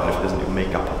quantified, and if it doesn't even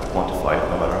make up how to quantify it,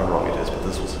 no matter how wrong it is, but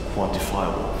this was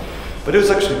quantifiable. But it was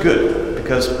actually good,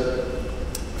 because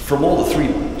from all the three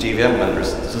JVM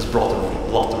vendors, this has brought a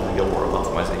lot of real-world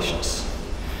optimizations.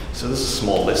 So this is a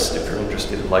small list. If you're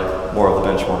interested in like more of the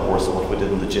benchmark wars of what we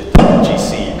did in the JIT and the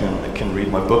GC, you can read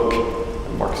my book,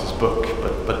 and Marcus's book.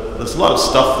 But there's a lot of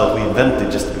stuff that we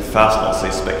invented just to be fast on, say,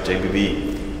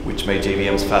 SpecJVB, which made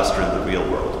JVMs faster in the real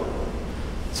world,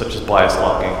 such as bias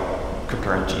locking,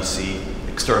 concurrent GC,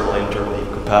 external internal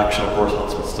heap compaction. Of course,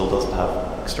 Hotspot still doesn't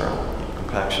have external heap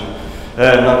compaction.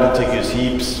 Non-contiguous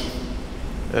heaps,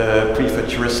 prefetch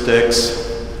heuristics,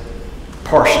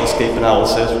 partial escape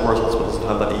analysis. Of course, Hotspot doesn't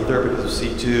have that either because of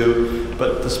C2.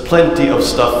 But there's plenty of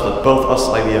stuff that both us,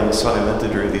 IBM, and Sun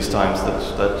invented during these times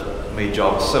that made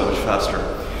Java so much faster.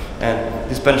 And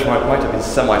these benchmarks might have been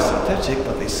semi-synthetic,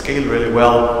 but they scale really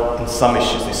well in some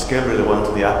issues. They scale really well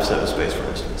into the app server space, for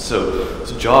instance.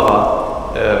 So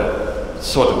Java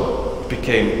sort of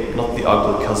became not the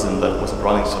ugly cousin that wasn't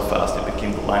running so fast. It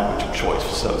became the language of choice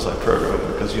for server-side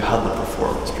programming because you had the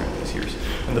performance during these years.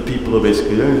 And the people who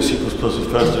basically, C++ is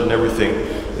faster than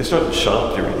everything, they started to shut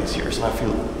up during these years. And I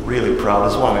feel really proud.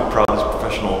 It's one of my proudest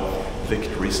professional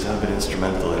victories to have been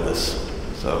instrumental in this.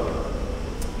 So,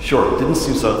 sure, it didn't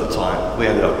seem so at the time. We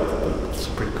ended up with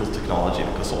some pretty cool technology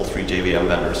because all 3 JVM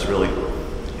vendors really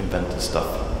invented stuff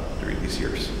during these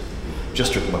years,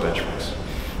 just driven by benchmarks.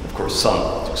 Of course,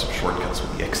 Sun took some shortcuts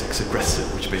with the XX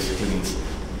aggressive, which basically means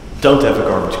don't have a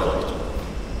garbage collector.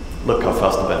 Look how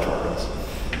fast the benchmark runs.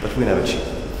 But we never cheated.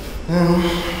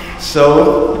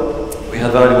 So we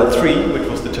had variable 3, which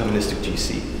was deterministic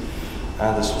GC.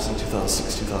 And this was in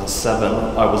 2006,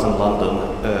 2007. I was in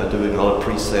London doing a lot of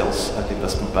pre-sales at the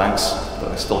investment banks that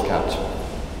I still can't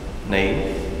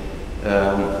name.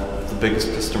 The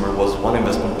biggest customer was one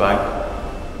investment bank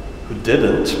who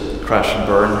didn't crash and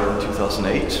burn in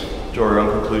 2008, draw your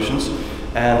own conclusions.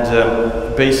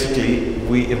 And basically,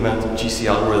 we invented GC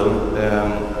algorithm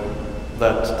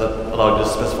that allowed you to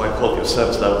specify quality of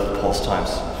service level for pulse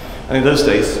times. And in those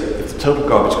days, if the total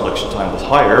garbage collection time was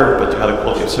higher, but you had a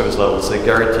quality of service level, say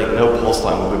guaranteeing no pulse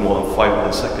time would be more than 5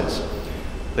 milliseconds,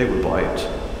 they would buy it.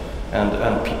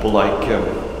 And people like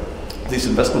these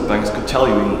investment banks could tell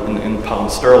you in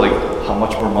pound sterling how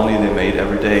much more money they made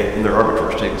every day in their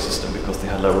arbitrage trading system because they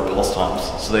had lower pulse times.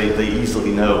 So they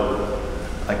easily know,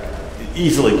 like,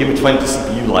 easily give me 20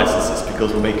 CPU licenses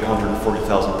because we'll make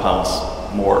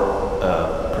 £140,000 more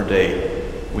per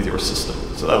day with your system.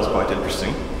 So that was quite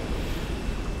interesting.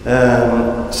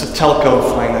 So telco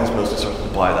and finance mostly started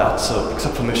to buy that. So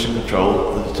except for mission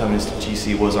control, the deterministic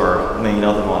GC was our main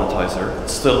other monetizer.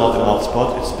 It's still not in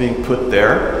hotspot. It's being put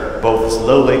there, both as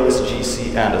low latency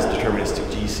GC and as deterministic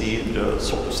GC,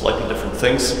 sort of slightly different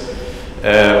things.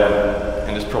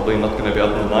 And it's probably not going to be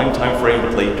out in the 9 time frame,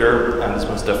 but later. And this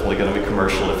one's definitely going to be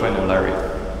commercial if I know Larry.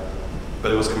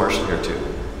 But it was commercial here too.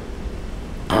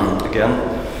 Again,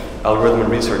 algorithm and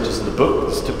research is in the book.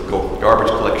 This typical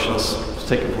garbage collections.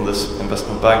 Taken from this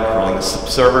investment bank running a SIP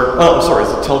server. Oh, I'm sorry,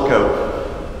 it's a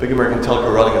telco, big American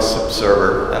telco running a SIP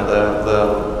server, and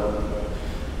the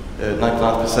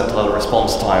 99th percentile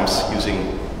response times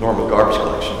using normal garbage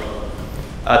collection.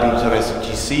 Adding deterministic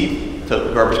GC,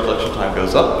 total garbage collection time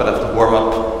goes up, but after warm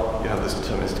up, you have this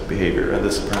deterministic behavior, and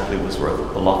this apparently was worth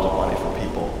a lot of money for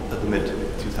people at the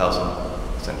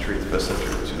mid-2000 century, the first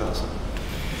century of 2000.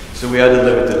 So we added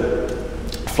limited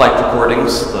flight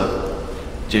recordings. The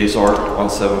JSOR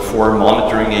 174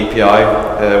 monitoring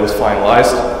API was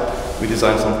finalized. We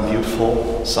designed something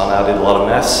beautiful. Sun added a lot of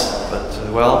mess,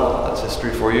 but well, that's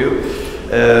history for you.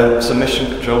 So mission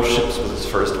control ships with its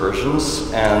first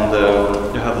versions, and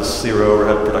you have this 0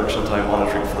 overhead production time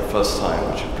monitoring for the first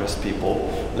time, which impressed people.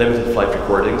 Limited flight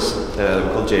recordings, we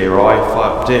call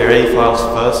JRA files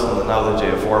first, and now the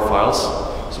JF4 files.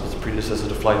 So it's the predecessor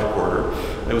to flight recorder.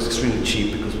 And it was extremely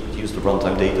cheap because use the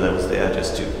runtime data that was there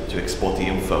just to export the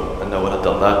info. And no one had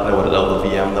done that, no one had done the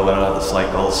VM, no one had the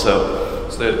cycle. So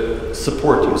the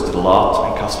support used it a lot,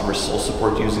 and customers saw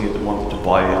support using it and wanted to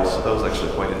buy it. So that was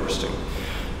actually quite interesting.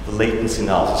 The latency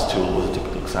analysis tool was a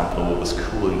typical example of what was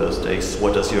cool in those days.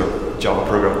 What does your Java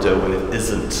program do when it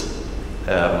isn't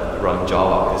running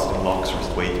Java? Is it in locks or is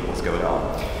it waiting? What's going on?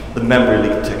 The memory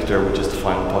leak detector, which is the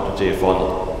final part of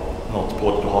JFR, not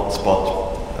ported to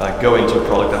hotspot. Go into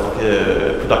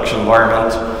a production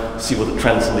environment, see what the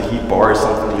trends in the heap are, is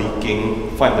something leaking,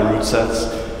 find the root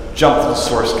sets, jump to the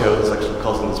source code that's actually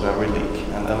causing this memory leak,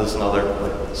 and then there's another,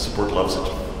 support loves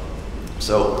it.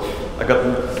 So I got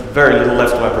very little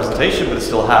left of my presentation, but it's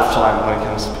still half-time when it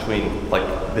comes between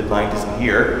mid-90s and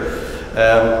here.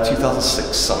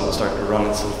 2006, Sun was starting to run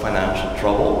into some financial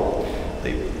trouble.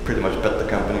 They pretty much bet the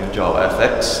company on Java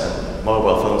FX, and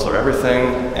mobile phones are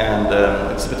everything, and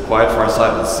it's a bit quiet for our side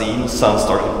of the scene. Sun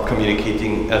started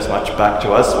communicating as much back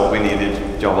to us when we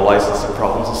needed Java licensing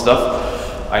problems and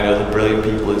stuff. I know the brilliant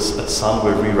people at Sun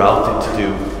were rerouted to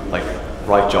do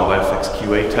write Java FX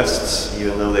QA tests,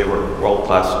 even though they were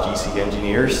world-class GC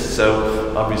engineers.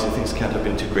 So obviously things can't have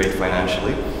been too great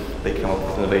financially. They came up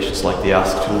with innovations like the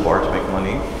Ask toolbar to make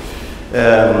money,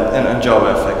 and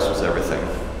Java FX was everything,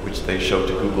 which they showed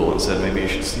to Google and said, maybe you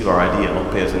should steal our idea and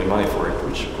not pay us any money for it,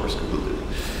 which of course Google did.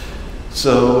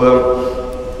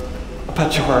 So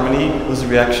Apache Harmony was a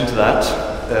reaction to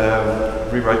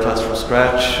that. Rewrite class from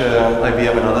scratch.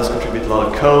 IBM and others contribute a lot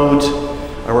of code.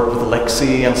 I worked with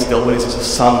Alexei, and still when he sees a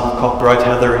sun copyright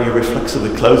header, he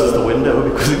reflexively closes the window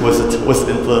because it wasn't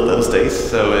implemented those days,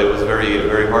 so it was very,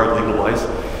 very hard legal-wise.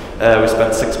 We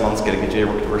spent 6 months getting a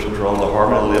JRocket version to run the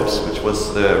Harmony libs, which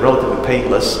was relatively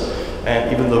painless.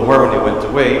 And even though Harmony went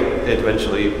away, it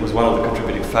eventually was one of the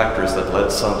contributing factors that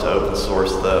led Sun to open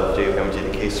source the JVM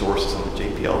JDK sources on the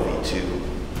JPL v2.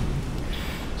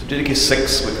 So JDK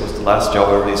 6, which was the last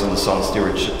Java release on the Sun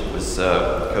stewardship, was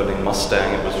coding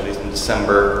Mustang. It was released in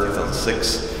December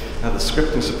 2006. It had the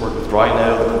scripting support with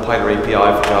Rhino, the compiler API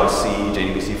for Java-C,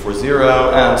 JDBC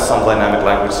 4.0, and some dynamic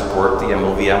language support. The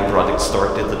MLVM project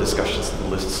started, the discussions in the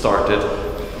list started.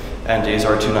 And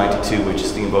JSR 292, which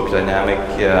is the invoke dynamic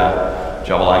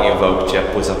Java Lang invoke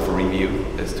JEP, was up for review.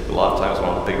 This took a lot of time. It's one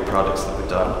of the bigger projects that we've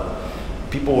done.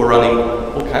 People were running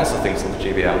all kinds of things on the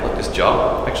JVM, not just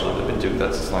Java. Actually, they've been doing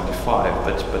that since '95,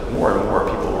 but more and more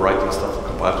people were writing stuff that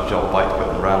compiled to Java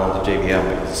bytecode and ran on the JVM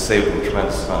because it saved them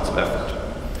tremendous amounts of effort.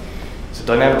 So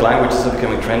dynamic languages are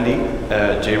becoming trendy.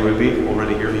 JRuby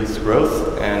already here leads the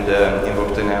growth, and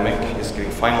invoke dynamic is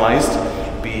getting finalized.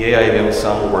 BA, IBM, and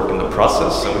Sun will work in the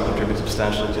process, and we contribute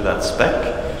substantially to that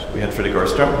spec. We had Freddie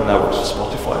Gerstrom, who now works for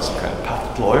Spotify, some kind of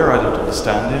patent lawyer. I don't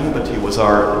understand him, but he was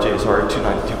our JSR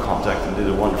 292 contact and did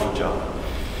a wonderful job.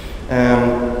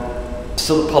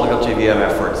 So the Polyglot JVM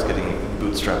effort is getting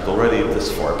bootstrapped already this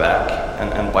far back,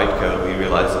 and bytecode, we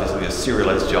realized this would be a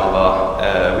serialized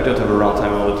Java. We don't have a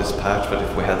runtime on this patch, but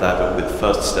if we had that, it would be the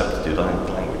first step to do dynamic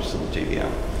languages on the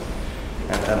JVM.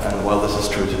 And while this is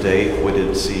true today, we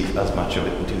didn't see as much of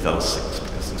it in 2006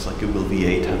 because things like Google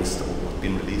V8 had still not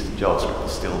been released and JavaScript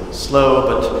was still slow,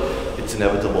 but it's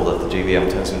inevitable that the JVM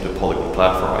turns into a polyglot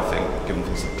platform, I think, given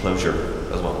things like Clojure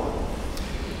as well.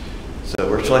 So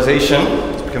virtualization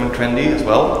is becoming trendy as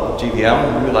well.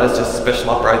 JVM, we realized just a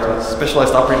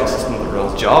specialized operating system that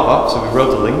runs Java, so we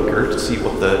wrote a linker to see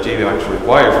what the JVM actually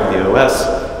required from the OS.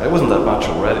 It wasn't that much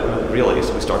already, really,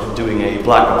 so we started doing a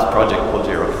Black Ops project called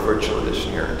JRocket Virtual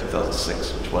Edition here in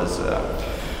 2006, which was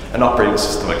an operating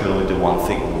system that could only do one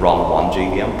thing, run one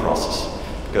JVM process.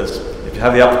 Because if you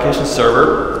have the application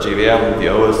server, the JVM, the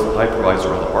OS, the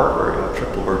hypervisor, and the hardware, you have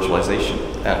triple virtualization.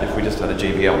 And if we just had a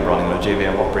JVM running on a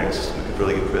JVM operating system, we could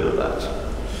really get rid of that.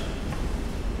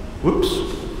 Whoops.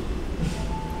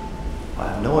 I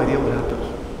have no idea what happened.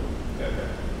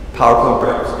 PowerPoint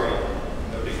break.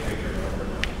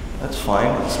 That's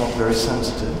fine, it's not very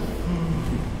sensitive.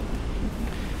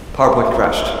 PowerPoint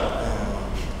crashed.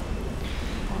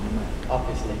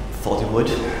 Obviously. Thought it would.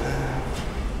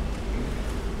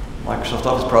 Microsoft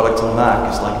Office products on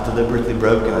Mac is like deliberately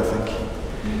broken, I think.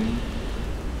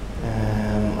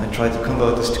 I tried to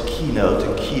convert this to Keynote,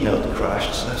 and Keynote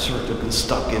crashed, so I've sort of been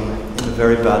stuck in a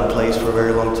very bad place for a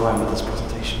very long time with this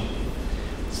presentation.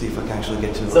 Let's see if I can actually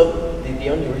get to it. So, the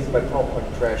only reason why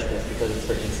PowerPoint crashed is because it's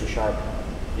written in C#.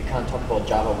 You can't talk about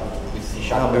Java with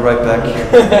C#. I'll be right back.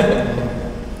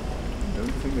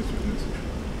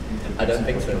 I don't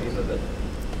think so either, but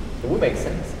it would make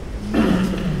sense.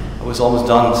 I was almost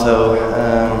done, so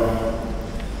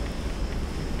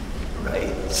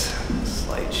right,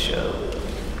 slideshow,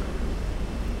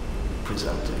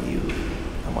 present to view.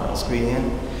 Am I on screen here?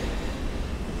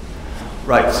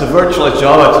 Right, so virtualized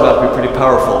Java turned out to be pretty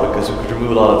powerful because we could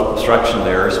remove a lot of abstraction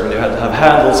layers. When you had to have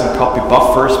handles and copy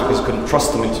buffers because you couldn't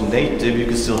trust them into native, you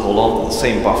could still hold on to the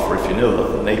same buffer if you knew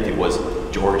that the native was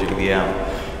your JVM.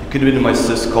 You could do it in my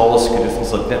syscalls, you could do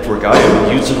things like network IO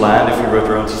and userland if you wrote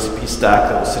your own TCP stack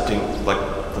that was sitting like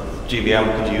the JVM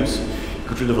could use. You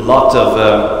could remove a lot of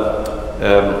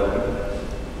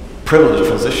privileged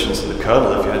transitions in the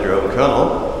kernel if you had your own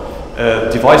kernel.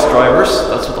 Device drivers,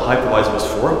 that's what the hypervisor was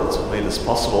for, that's what made this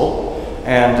possible.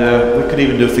 And we could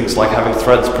even do things like having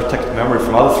threads protect memory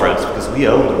from other threads because we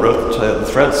owned and wrote the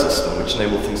thread system, which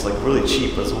enabled things like really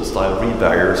cheap Azul-style read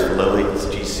barriers for low latency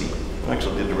GC. We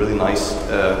actually did a really nice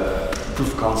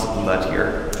proof of concept on that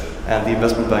here. And the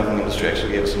investment banking industry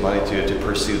actually gave us some money to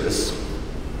pursue this.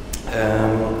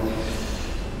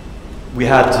 We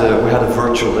had a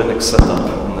virtual Linux setup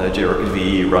on the JRocket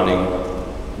VE running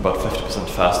about 50%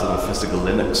 faster than physical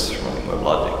Linux running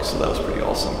WebLogic, so that was pretty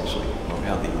awesome actually. We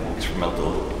had the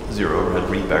experimental zero overhead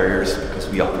read barriers because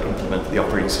we implemented the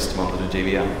operating system onto the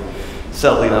JVM.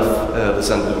 Sadly enough, this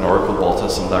ended in Oracle bought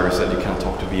us, and Larry said you can't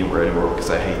talk to VMware anymore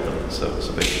because I hate them. So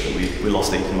basically we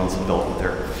lost 18 months of development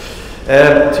there.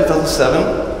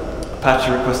 2007,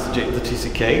 Apache requested the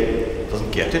TCK,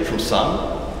 doesn't get it from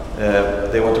Sun.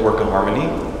 They want to work on Harmony.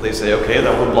 They say, okay,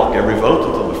 then we'll block every vote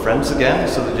until we're friends again.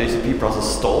 So the JCP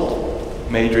process stalled.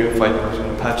 Major fight between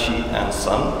Apache and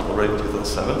Sun already in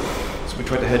 2007. So we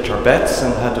tried to hedge our bets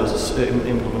and had to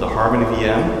implement a Harmony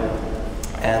VM.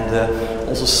 And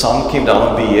also Sun came down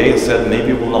on BA and said,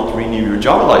 maybe we'll not renew your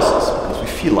Java license because we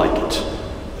feel like it.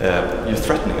 You're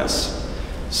threatening us.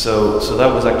 So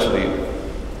that was actually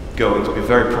going to be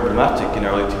very problematic in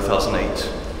early 2008.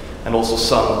 And also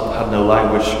Sun had no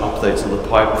language updates in the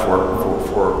pipe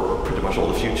for pretty much all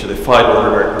the future. They fired all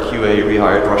American QA,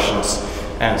 rehired Russians,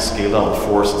 and scaled down the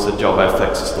force and said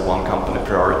JavaFX is the one company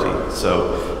priority.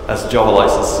 So as Java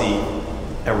licensee,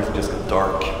 everything just got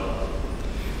dark.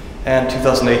 And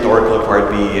 2008, Oracle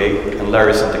acquired BEA, and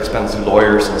Larry sent expensive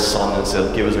lawyers and Sun and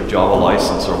said, give us your Java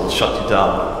license or we'll shut you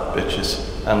down, bitches.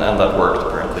 And that worked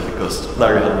apparently because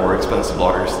Larry had more expensive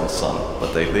lawyers than Sun,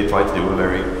 but they tried to do a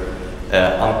very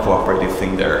uncooperative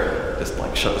thing there, just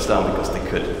like shut us down because they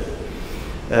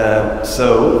could.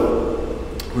 So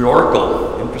we're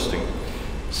Oracle, interesting.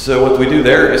 So what we do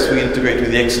there is we integrate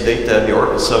with the Exadata and the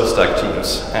Oracle SoStack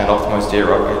teams and optimize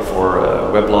JRocket for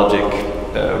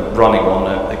WebLogic running on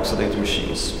Exadata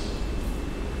machines.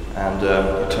 And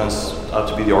it turns out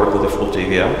to be the Oracle default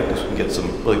JVM because we can get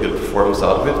some really good performance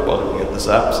out of it by looking at the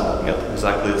apps and looking at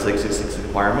exactly this x86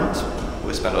 environment.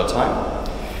 We spend our time.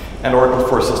 And Oracle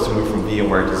forced us to move from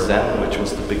VMware to Xen, which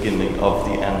was the beginning of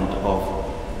the end of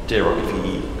JRocket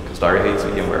VE. Because Larry hates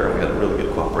VMware, and we had a really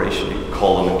good cooperation. You could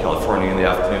call them in California in the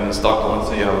afternoon in Stockholm and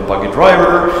say you have a buggy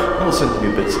driver, and we'll send you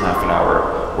new bits in half an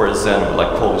hour. Whereas Xen,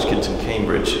 like Polish kids in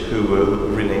Cambridge, who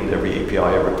renamed every API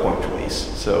every point release.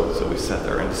 So we sat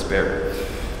there in despair.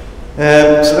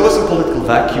 So there was a political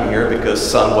vacuum here because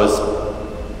Sun was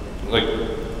like,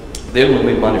 they didn't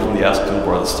make money from the ASC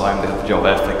toolbar this time. They had the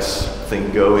JavaFX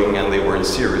thing going and they were in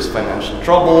serious financial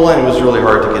trouble, and it was really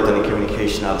hard to get any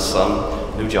communication out of Sun.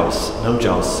 No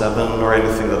Java 7 or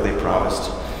anything that they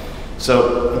promised.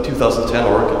 So in 2010,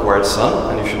 Oracle acquired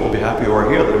Sun, and you should all be happy over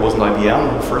here that it wasn't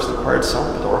IBM who first acquired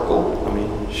Sun, but Oracle. I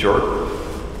mean, sure,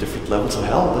 different levels of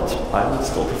hell, but I would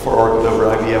still prefer Oracle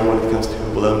over IBM when it comes to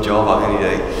who will own Java any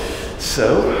day.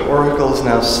 So Oracle is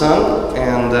now Sun,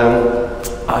 and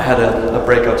I had a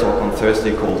breakout talk on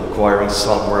Thursday called Acquiring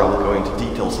Sun, where I'll go into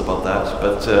details about that.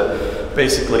 But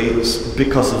basically,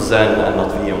 because of Xen and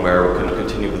not VMware, we couldn't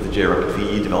continue with the JRocket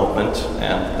VE development,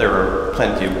 and there are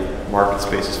plenty of market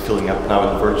spaces filling up now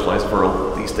in the virtualized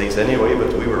world these days anyway,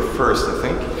 but we were first, I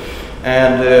think.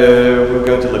 And we're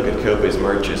going to look at code-based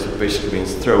merges, which basically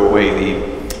means throw away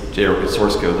the JRocket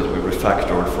source code that we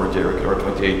refactored for JRocket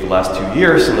R28 the last 2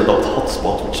 years and adopt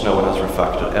Hotspot, which no one has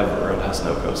refactored ever and has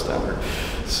no code standard.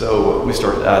 So we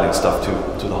started adding stuff to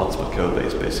the Hotspot code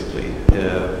base, basically.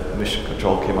 Mission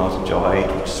control came out in Java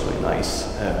 8, which is really nice.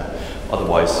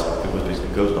 Otherwise, it was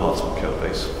basically go to the Hotspot code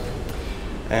base.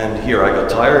 And here I got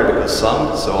tired because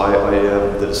Sun, so I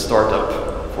did a startup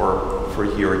for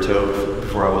a year or two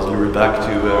before I was lured back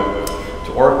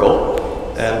to Oracle.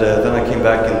 And then I came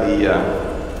back in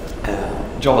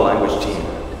the Java language team.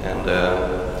 And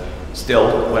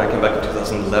still, when I came back in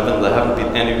 2011, there haven't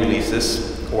been any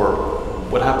releases. Or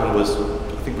what happened was,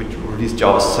 I think we released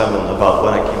Java 7 about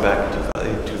when I came back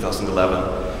in 2011.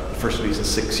 The first release in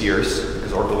 6 years,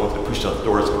 because Oracle wanted to push out the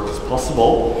door as quickly as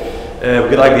possible.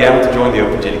 We got IBM to join the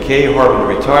OpenJDK,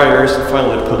 Harman retires, and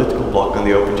finally the political block on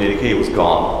the OpenJDK was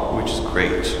gone, which is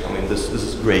great. I mean, this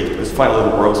is great, because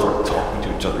finally the world started talking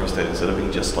to each other instead of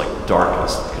being just like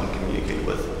darkness that couldn't communicate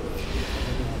with.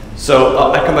 So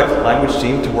I come back to the language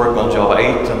team to work on Java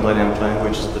 8 and dynamic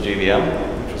languages, the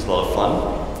JVM, which was a lot of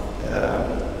fun.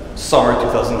 Summer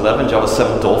 2011, Java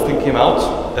 7 Dolphin came out.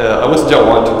 I was in Java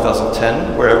 1 in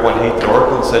 2010, where everyone hated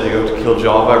Oracle and said you're going to kill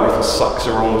Java, everything sucks,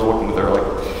 everyone was working with their like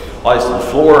eyes on the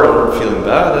floor and feeling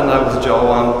bad, and I was in Java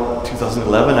 1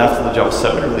 2011 after the Java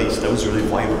 7 release. That was really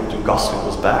vibrant, and Gosling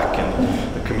was back,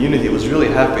 and the community was really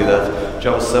happy that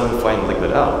Java 7 finally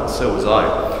got out, and so was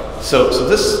I. So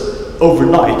this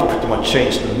overnight pretty much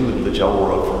changed the mood in the Java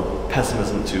world from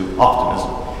pessimism to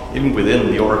optimism. Even within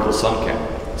the Oracle Sun camp,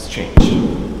 it's changed.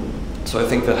 So I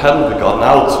think that hadn't we gotten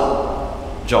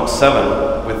out Java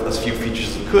 7 with as few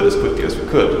features as we could, as quickly as we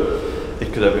could,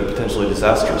 it could have been potentially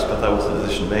disastrous, but that was the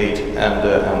decision made,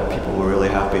 and people were really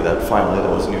happy that finally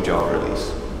there was a new Java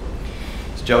release.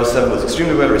 So Java 7 was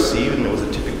extremely well received, and it was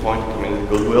a tipping point in community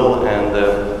goodwill, and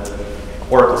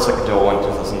Oracle's second Java 1 in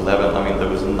 2011, I mean, there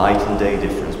was a night and day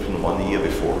difference between the one the year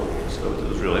before, so I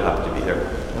was really happy to be there.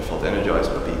 I felt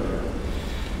energized by being there.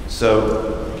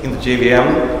 So in the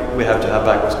JVM, we have to have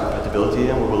backwards compatibility,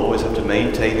 and we will always have to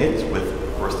maintain it, with,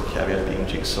 of course, the caveat being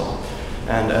Jigsaw.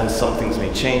 And some things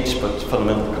may change, but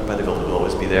fundamental compatibility will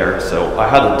always be there. So I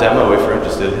had a demo, if you're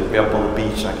interested, hit me up on the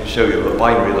beach and I can show you a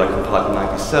binary that I compiled in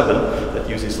 97 that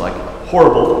uses like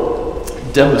horrible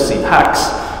demo scene hacks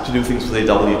to do things with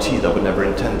AWT that were never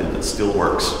intended, that still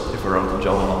works if I run the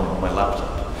Java on my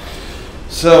laptop.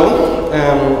 So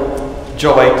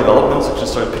Java 8 developments actually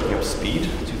started picking up speed.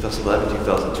 2011,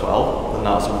 2012. The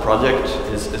NASM project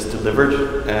is delivered.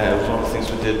 It was one of the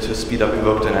things we did to speed up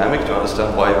Evoke Dynamic to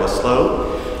understand why it was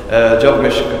slow. Java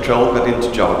Mission Control got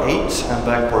into Java 8 and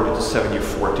backported to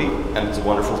 7U40, and it's a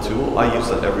wonderful tool. I use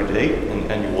that every day,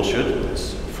 and you all should.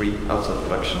 It's free outside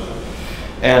production.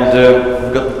 And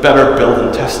we've got better build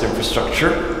and test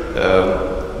infrastructure.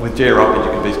 With JRocket,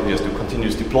 you can basically just do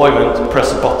continuous deployment,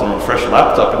 press a button, refresh a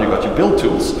laptop, and you got your build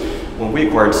tools. When we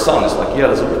acquired Sun, it's like, yeah,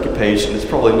 there's a wiki page, and it's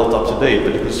probably not up to date,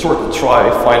 but you can sort of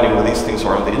try finding where these things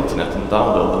are on the internet and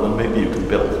download them, and maybe you can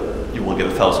build. You will get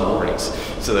 1,000 warnings.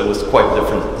 So that was quite a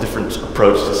different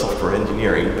approach to software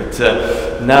engineering. But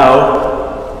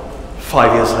now,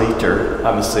 5 years later,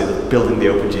 I must say that building the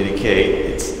OpenJDK,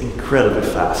 it's incredibly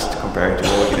fast compared to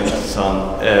what we did in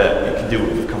Sun. You can do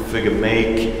it with configure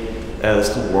make.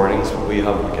 There's still warnings, but we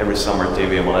have like every summer at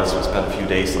JVMs, we spend a few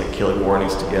days like killing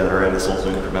warnings together, and it's also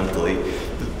incrementally.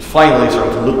 Finally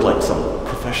starting to look like some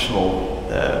professional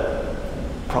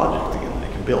project again. They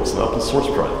can build some open source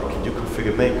project. They can do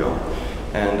configure make on.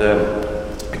 And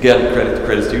again,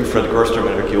 credit to you, Fred Gerstrom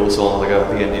and Ricky Olsson,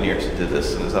 the engineers who did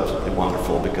this, and it's absolutely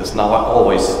wonderful because now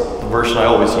the version I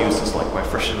always use is like my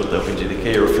freshly built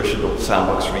OpenJDK or freshly built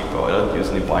sandbox repo. I don't use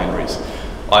any binaries.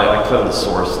 I clone the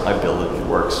source, I build it, it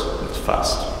works.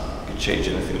 Fast. You can change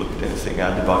anything, look at anything,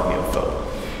 add debugging info.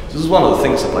 So this is one of the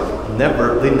things that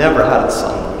they never had at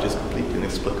Sun, which is completely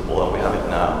inexplicable, and we have it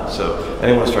now. So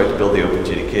anyone who's trying to build the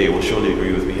OpenJDK will surely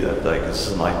agree with me that like this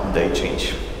is a night and day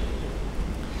change.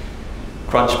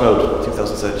 Crunch mode,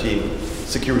 2017.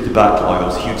 Security backlog, there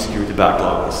was a huge security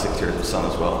backlog in the 6 years of Sun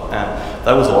as well. And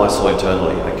that was all I saw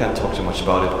internally. I can't talk too much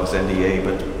about it because NDA,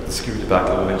 but the security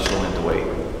backlog eventually went away.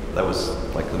 That was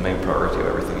like the main priority of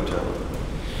everything internally.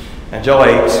 And Java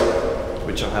 8,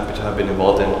 which I'm happy to have been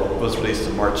involved in, was released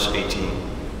in March 18.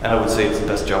 And I would say it's the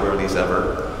best Java release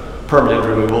ever. Permanent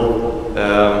removal,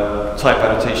 type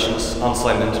annotations,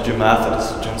 unsigned integer math that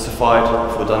is intensified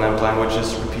for dynamic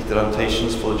languages, repeated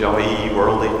annotations for the Java EE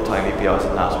world, time APIs,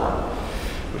 and NASWAR,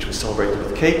 which we celebrated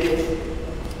with cake.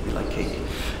 We like cake.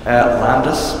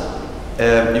 Lambdas,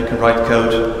 you can write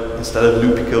code. Instead of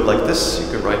loopy code like this, you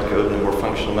can write code in a more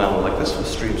functional manner like this with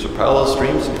streams or parallel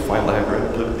streams, and you find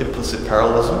implicit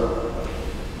parallelism.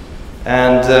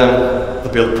 And the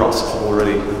build process, I've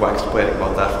already waxed poetic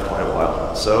about that for quite a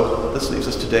while. So this leaves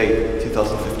us today,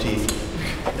 2015,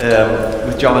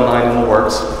 with Java 9 in the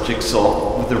works,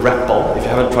 Jigsaw, with the REPL. If you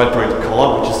haven't tried Project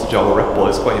Column, which is the Java REPL,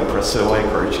 it's quite impressive. I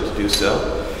encourage you to do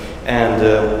so. And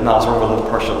NASWAR will have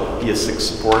partial ES6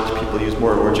 support. People use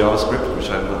more and more JavaScript, which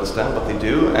I don't understand, but they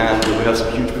do. And we have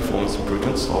some huge performance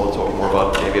improvements. So I'll talk more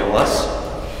about JVMs.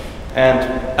 And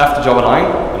after Java 9,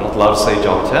 I'm not allowed to say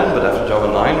Java 10, but after Java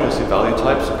 9, we see value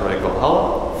types in Project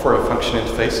Valhalla for function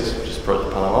interfaces, which is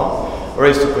Project Panama,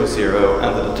 Arrays 2.0,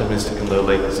 and the deterministic and low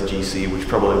latency GC, which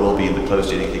probably will be in the closed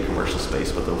JDK commercial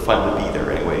space, but they'll finally be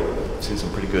there anyway. I've seen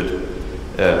some pretty good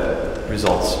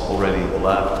results already in the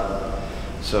lab.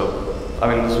 So, I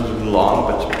mean, this was really long,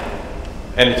 but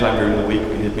anytime during the week you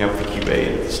can hit me up for QA,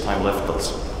 and if there's time left,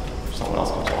 someone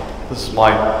else can talk. This is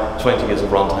my 20 years of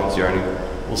runtime journey.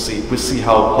 We'll see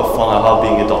how fun I have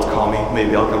being a .commie.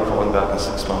 Maybe I'll come crawling back in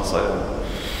 6 months. I don't know.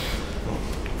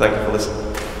 Thank you for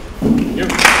listening. Yep.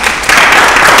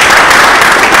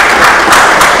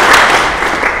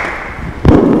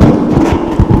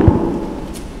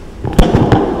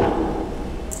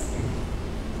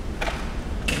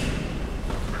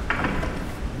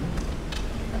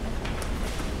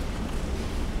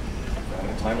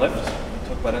 Time left?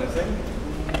 Talk about anything?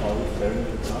 Oh, very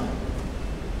good time.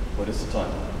 What is the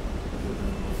time?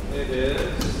 It is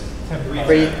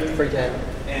 3:10.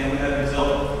 And we had a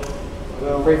result.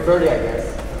 Well, 3:30, I guess.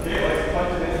 Okay, like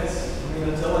 5 minutes. I mean,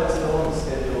 Attila is still on the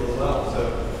schedule as well, so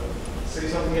say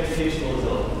something educational,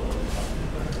 Attila.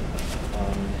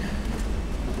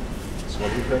 So what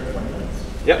do you think? 20 minutes?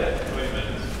 Yep. 20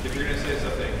 minutes. If you're going to say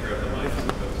something, grab the mic.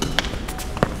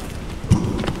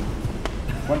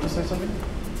 Want to say something?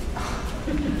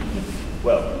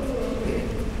 Well.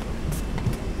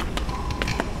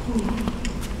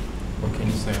 What can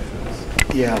you say after this?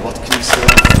 Yeah, what can you say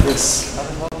after this? How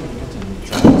the hell do you get in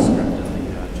JavaScript in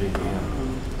the JVM?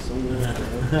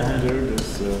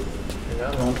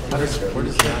 There's Where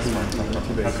does that come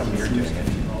from? How come you're doing it?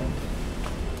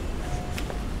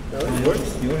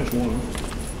 You have one.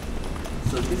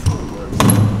 So this one works.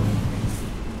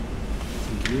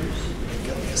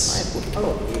 Yes. Oh,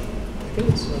 I think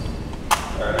it's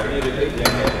Alright, I need to yank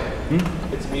it.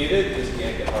 It's muted, just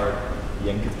yank it hard.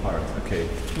 Yank it hard. Okay.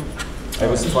 I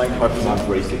was trying hard to not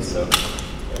break it, so.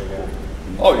 There we go.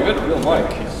 Oh, you got a real mic.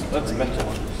 That's metal.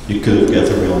 You could have got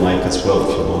a real mic as well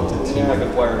if you wanted to. Yeah, I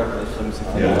could wire it up to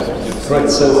some. Yeah. Right,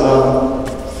 so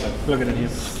Plug it in here.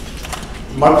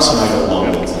 Marcus and I got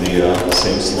lumped into the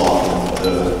same slot, and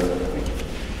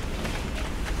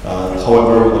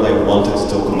however, what I wanted to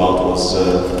talk about was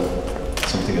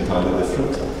something entirely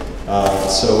different. I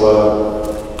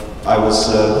was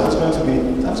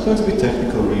going to be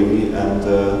technical, really, and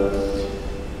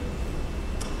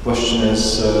question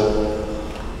is,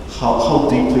 how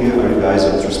deeply are you guys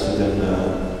interested in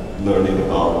learning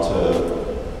about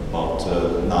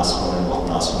NASHON and what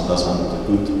NASHON does under the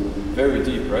hood? Very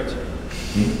deep, right?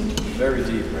 Very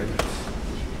deep, right?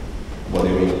 What do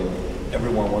you mean?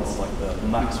 Everyone wants like the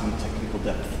maximum technical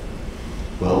depth.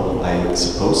 Well, I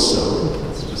suppose so.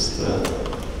 It's just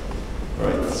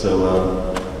right.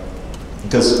 So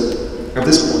because at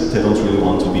this point, I don't really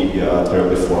want to be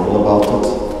terribly formal about it.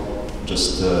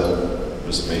 Just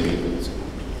maybe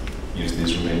use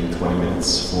these remaining 20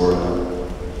 minutes for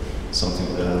something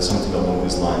along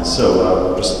these lines.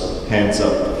 So just hands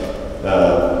up.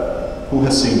 Who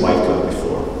has seen bytecode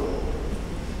before?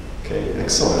 Okay,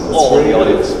 excellent. That's all very the good.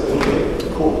 audience.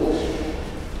 Okay, cool.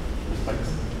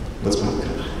 Let's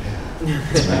bytecode. Yeah,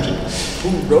 let's imagine. Who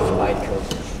wrote bytecode?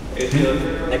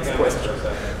 Next question.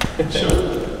 Sure.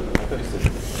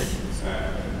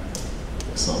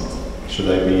 Excellent. Should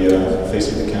I be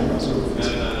facing the cameras or? No,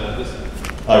 this.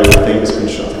 Oh, you're taking the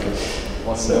screenshot. Okay.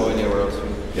 Want to know anywhere else?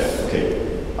 Yeah. Okay.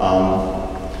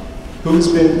 Who has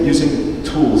been using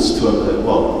tools to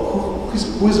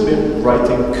who has been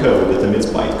writing code that emits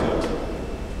bytecode?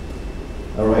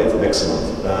 All right.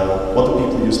 Excellent. What do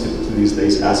people use typically these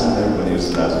days? ASM. Everybody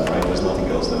uses ASM, right? There's nothing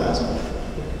else than ASM.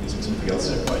 Using something else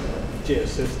there.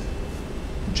 JAssist.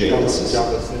 JAssist.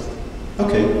 Java assist.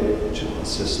 Okay.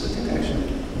 JAssist. I think actually.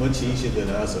 Much easier than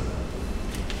ASM.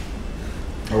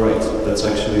 All right. That's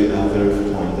actually a very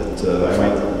good point. That I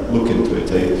might look into it.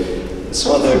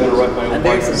 They're going to write my own And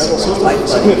there's another one,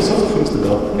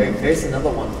 ByteBuddy. There's another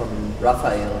one from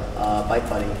Raphael,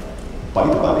 ByteBuddy.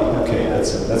 ByteBuddy. Okay,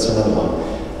 that's another one.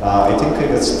 I think I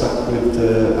got stuck with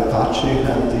Apache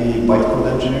and the bytecode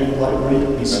engineering library,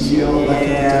 BCL.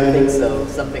 Yeah, I think so.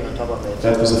 Something on top of it.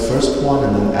 That was the first one,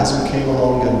 and then ASM came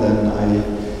along, and then I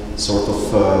sort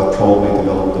of probably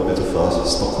developed a bit of a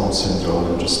Stockholm syndrome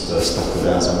and just stuck with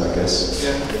ASM, I guess.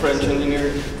 Yeah, French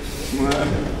engineer.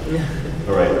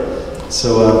 All right. So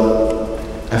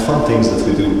a fun things that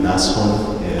we do with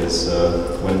NASHON is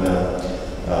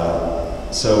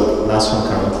so NASHON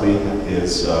currently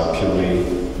is purely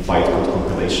bytecode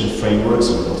compilation framework,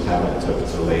 so we don't have an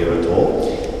interpreter layer at all.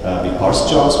 We parse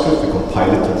JavaScript, we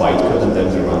compile it to bytecode, and then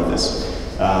we run this.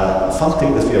 Fun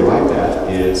thing that we arrived at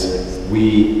is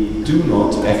we do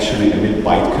not actually emit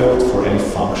bytecode for any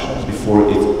function before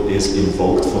it is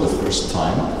invoked for the first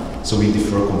time. So we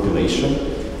defer compilation.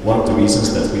 One of the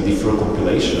reasons that we defer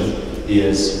compilation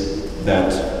is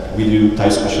that we do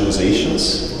type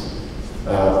specializations.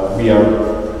 We are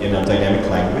in a dynamic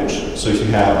language, so if you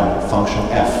have a function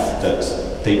f that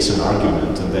takes an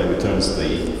argument and then returns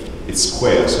its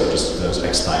square, so it just returns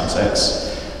x times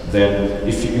x, then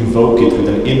if you invoke it with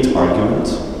an int argument,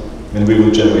 then we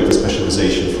will generate a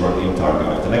specialization for an int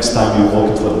argument. The next time you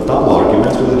invoke it with a double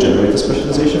argument, we will generate a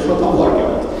specialization for a double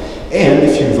argument. And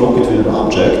if you invoke it with an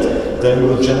object, then we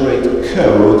will generate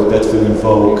code that will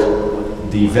invoke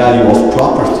the value of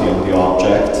property on the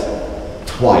object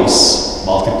twice,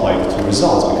 multiply the two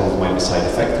results, because it might be side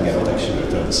effecting and not actually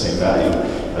return the same value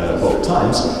both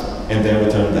times, and then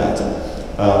return that.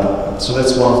 So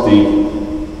that's one of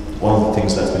the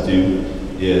things that we do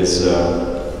is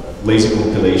lazy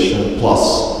compilation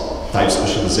plus type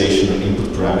specialization and input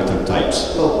parameter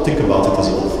types. Well, think about it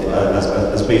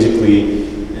as basically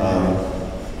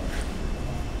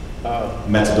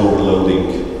method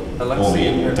overloading only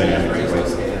dynamically, right?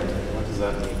 What does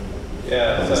that mean?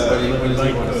 Yeah, what do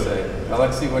you want to say?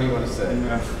 Alexi, what do you want to say?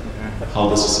 How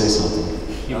does it say something?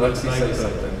 Alexi, say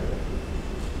something.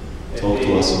 Talk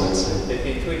to us, Alexi. If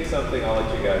he tweets something, I'll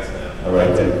let you guys know. All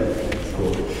right then.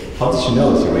 Cool. How did you know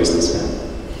that you raised this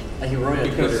hand? He wrote it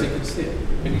Because you could see it.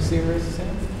 Can you see him raise his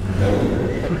hand?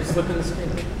 No. Just look at the screen.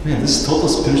 Man, this is total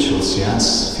spiritual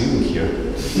seance feeling here.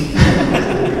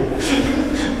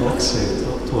 Alexei,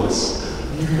 talk to us.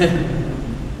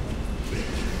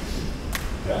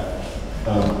 Yeah.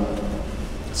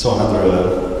 So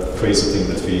another crazy thing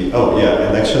that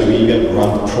and actually we even run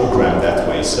the program that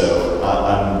way. So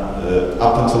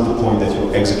up until the point that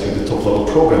you execute the top level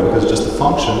program, because just the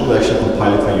function will actually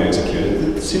compile it when you execute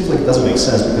it. It seems like it doesn't make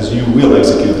sense because you will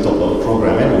execute the top level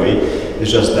program anyway.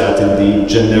 It's just that in the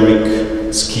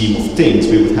generic scheme of things,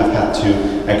 we would have had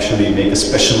to actually make a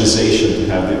specialization to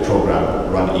have the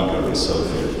program run eagerly. So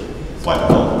wipe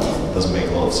it out. Doesn't make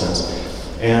a lot of sense.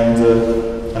 And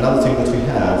another thing that we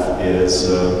have is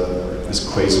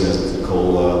this craziness that we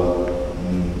call,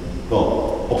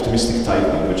 well, optimistic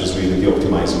typing, which is really the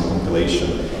optimizing compilation,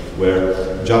 where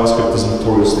JavaScript is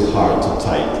notoriously hard to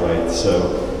type, right?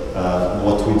 So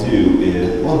what we do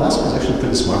is, well, NASM is actually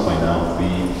pretty smart by now.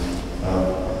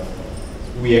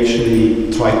 We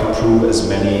actually try to prove as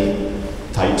many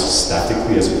types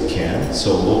statically as we can.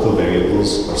 So local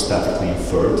variables are statically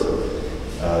inferred.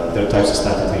 Their types are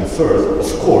statically inferred.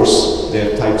 Of course,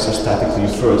 their types are statically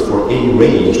inferred for a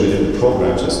range within the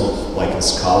program. So it's not like in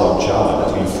Scala or Java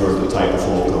that we infer the type of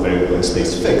a local variable and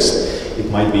stays fixed. It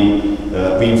might be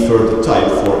we infer the type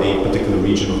for a particular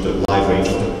region of the live range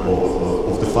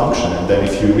of the function. And then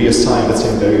if you reassign that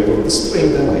same variable with a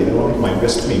string, then later on it might be a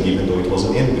string even though it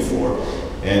wasn't in before.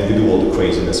 And we do all the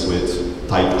craziness with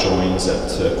type joins at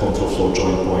control flow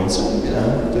join points, and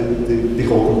the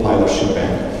whole compiler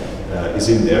shebang is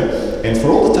in there. And for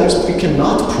all the types that we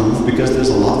cannot prove, because there's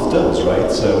a lot of those,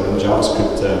 right? So in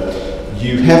JavaScript,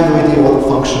 you have no idea what the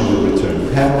function will return. You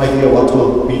have no idea what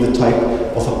will be the type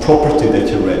of a property that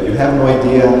you read. You have no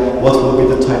idea what will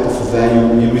be the type of a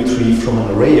value you retrieve from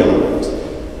an array element.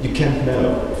 You can't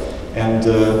know. And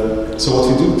so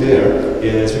what we do there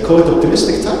is we call it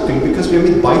optimistic typing because we have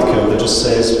a bytecode that just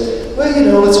says, well, you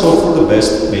know, let's hope for the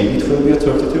best. Maybe it will be a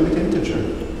 32-bit integer.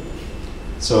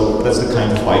 So that's the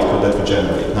kind of bytecode that we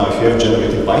generate. Now, if you have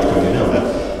generated bytecode, you know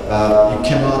that you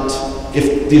cannot,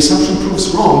 if the assumption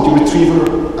proves wrong, you retrieve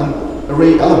an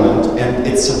array element and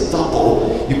it's a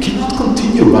double, you cannot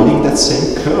continue running that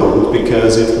same code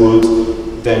because it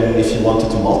would, then if you wanted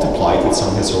to multiply it with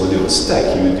something that's already on the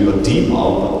stack, you would do a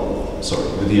demul, sorry,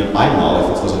 with the imul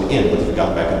if it was an int, but if you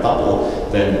got back a double,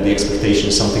 then the expectation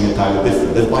is something entirely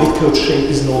different. The bytecode shape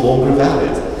is no longer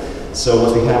valid. So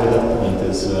what we have at that point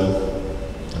is,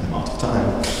 I'm out of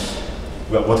time.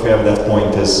 Well, what we have at that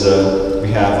point is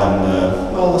we have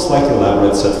well, a slightly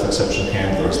elaborate set of exception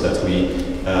handlers that we,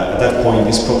 at that point,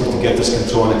 these property getters can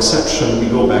throw an exception. We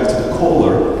go back to the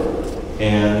caller,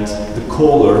 and the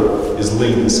caller is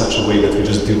linked in such a way that we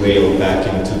just derail back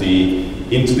into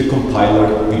the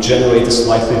compiler. We generate a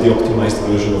slightly de-optimized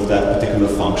version of that particular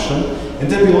function, and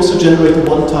then we also generate a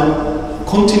one-time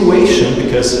continuation,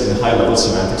 because in the high-level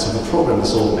semantics of the program,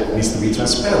 this all needs to be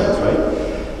transparent, right?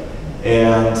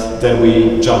 And then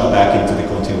we jump back into the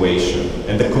continuation.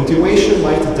 And the continuation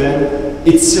might then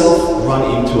itself run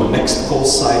into a next call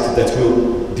site that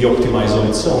will de-optimize on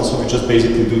its own. So we just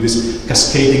basically do this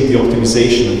cascading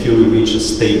de-optimization until we reach a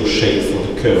stable shape for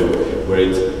the code, where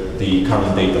the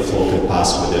current data flow can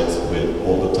pass with it with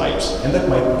all the types. And that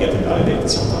might get invalidated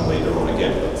sometime later on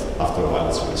again, but after a while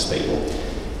it's very stable.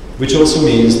 Which also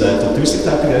means that optimistic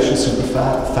typing is actually super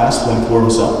fast when it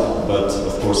warms up, but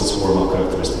of course its warm-up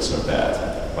characteristics are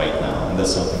bad right now, and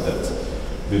that's something that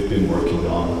we've been working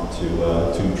on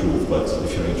to improve. But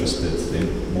if you're interested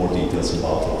in more details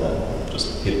about it, then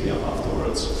just hit me up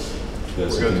afterwards. We'll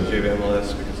go to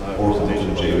JVMs because I have or go to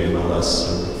JVMs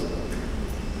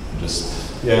and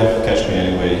just, yeah, catch me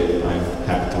anyway. I'm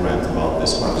happy to rant about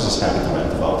this. Marcus is happy to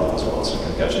rant about it as well, so you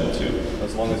can catch him too.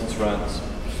 As long as it's rants.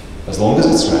 As long as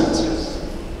it's rants, yes.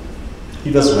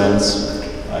 He does rants.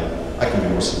 I can be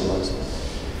more civilized.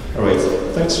 All right,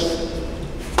 thanks.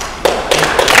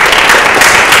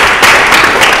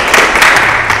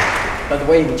 By the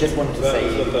way, we just wanted to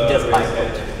say he does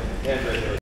bytecode.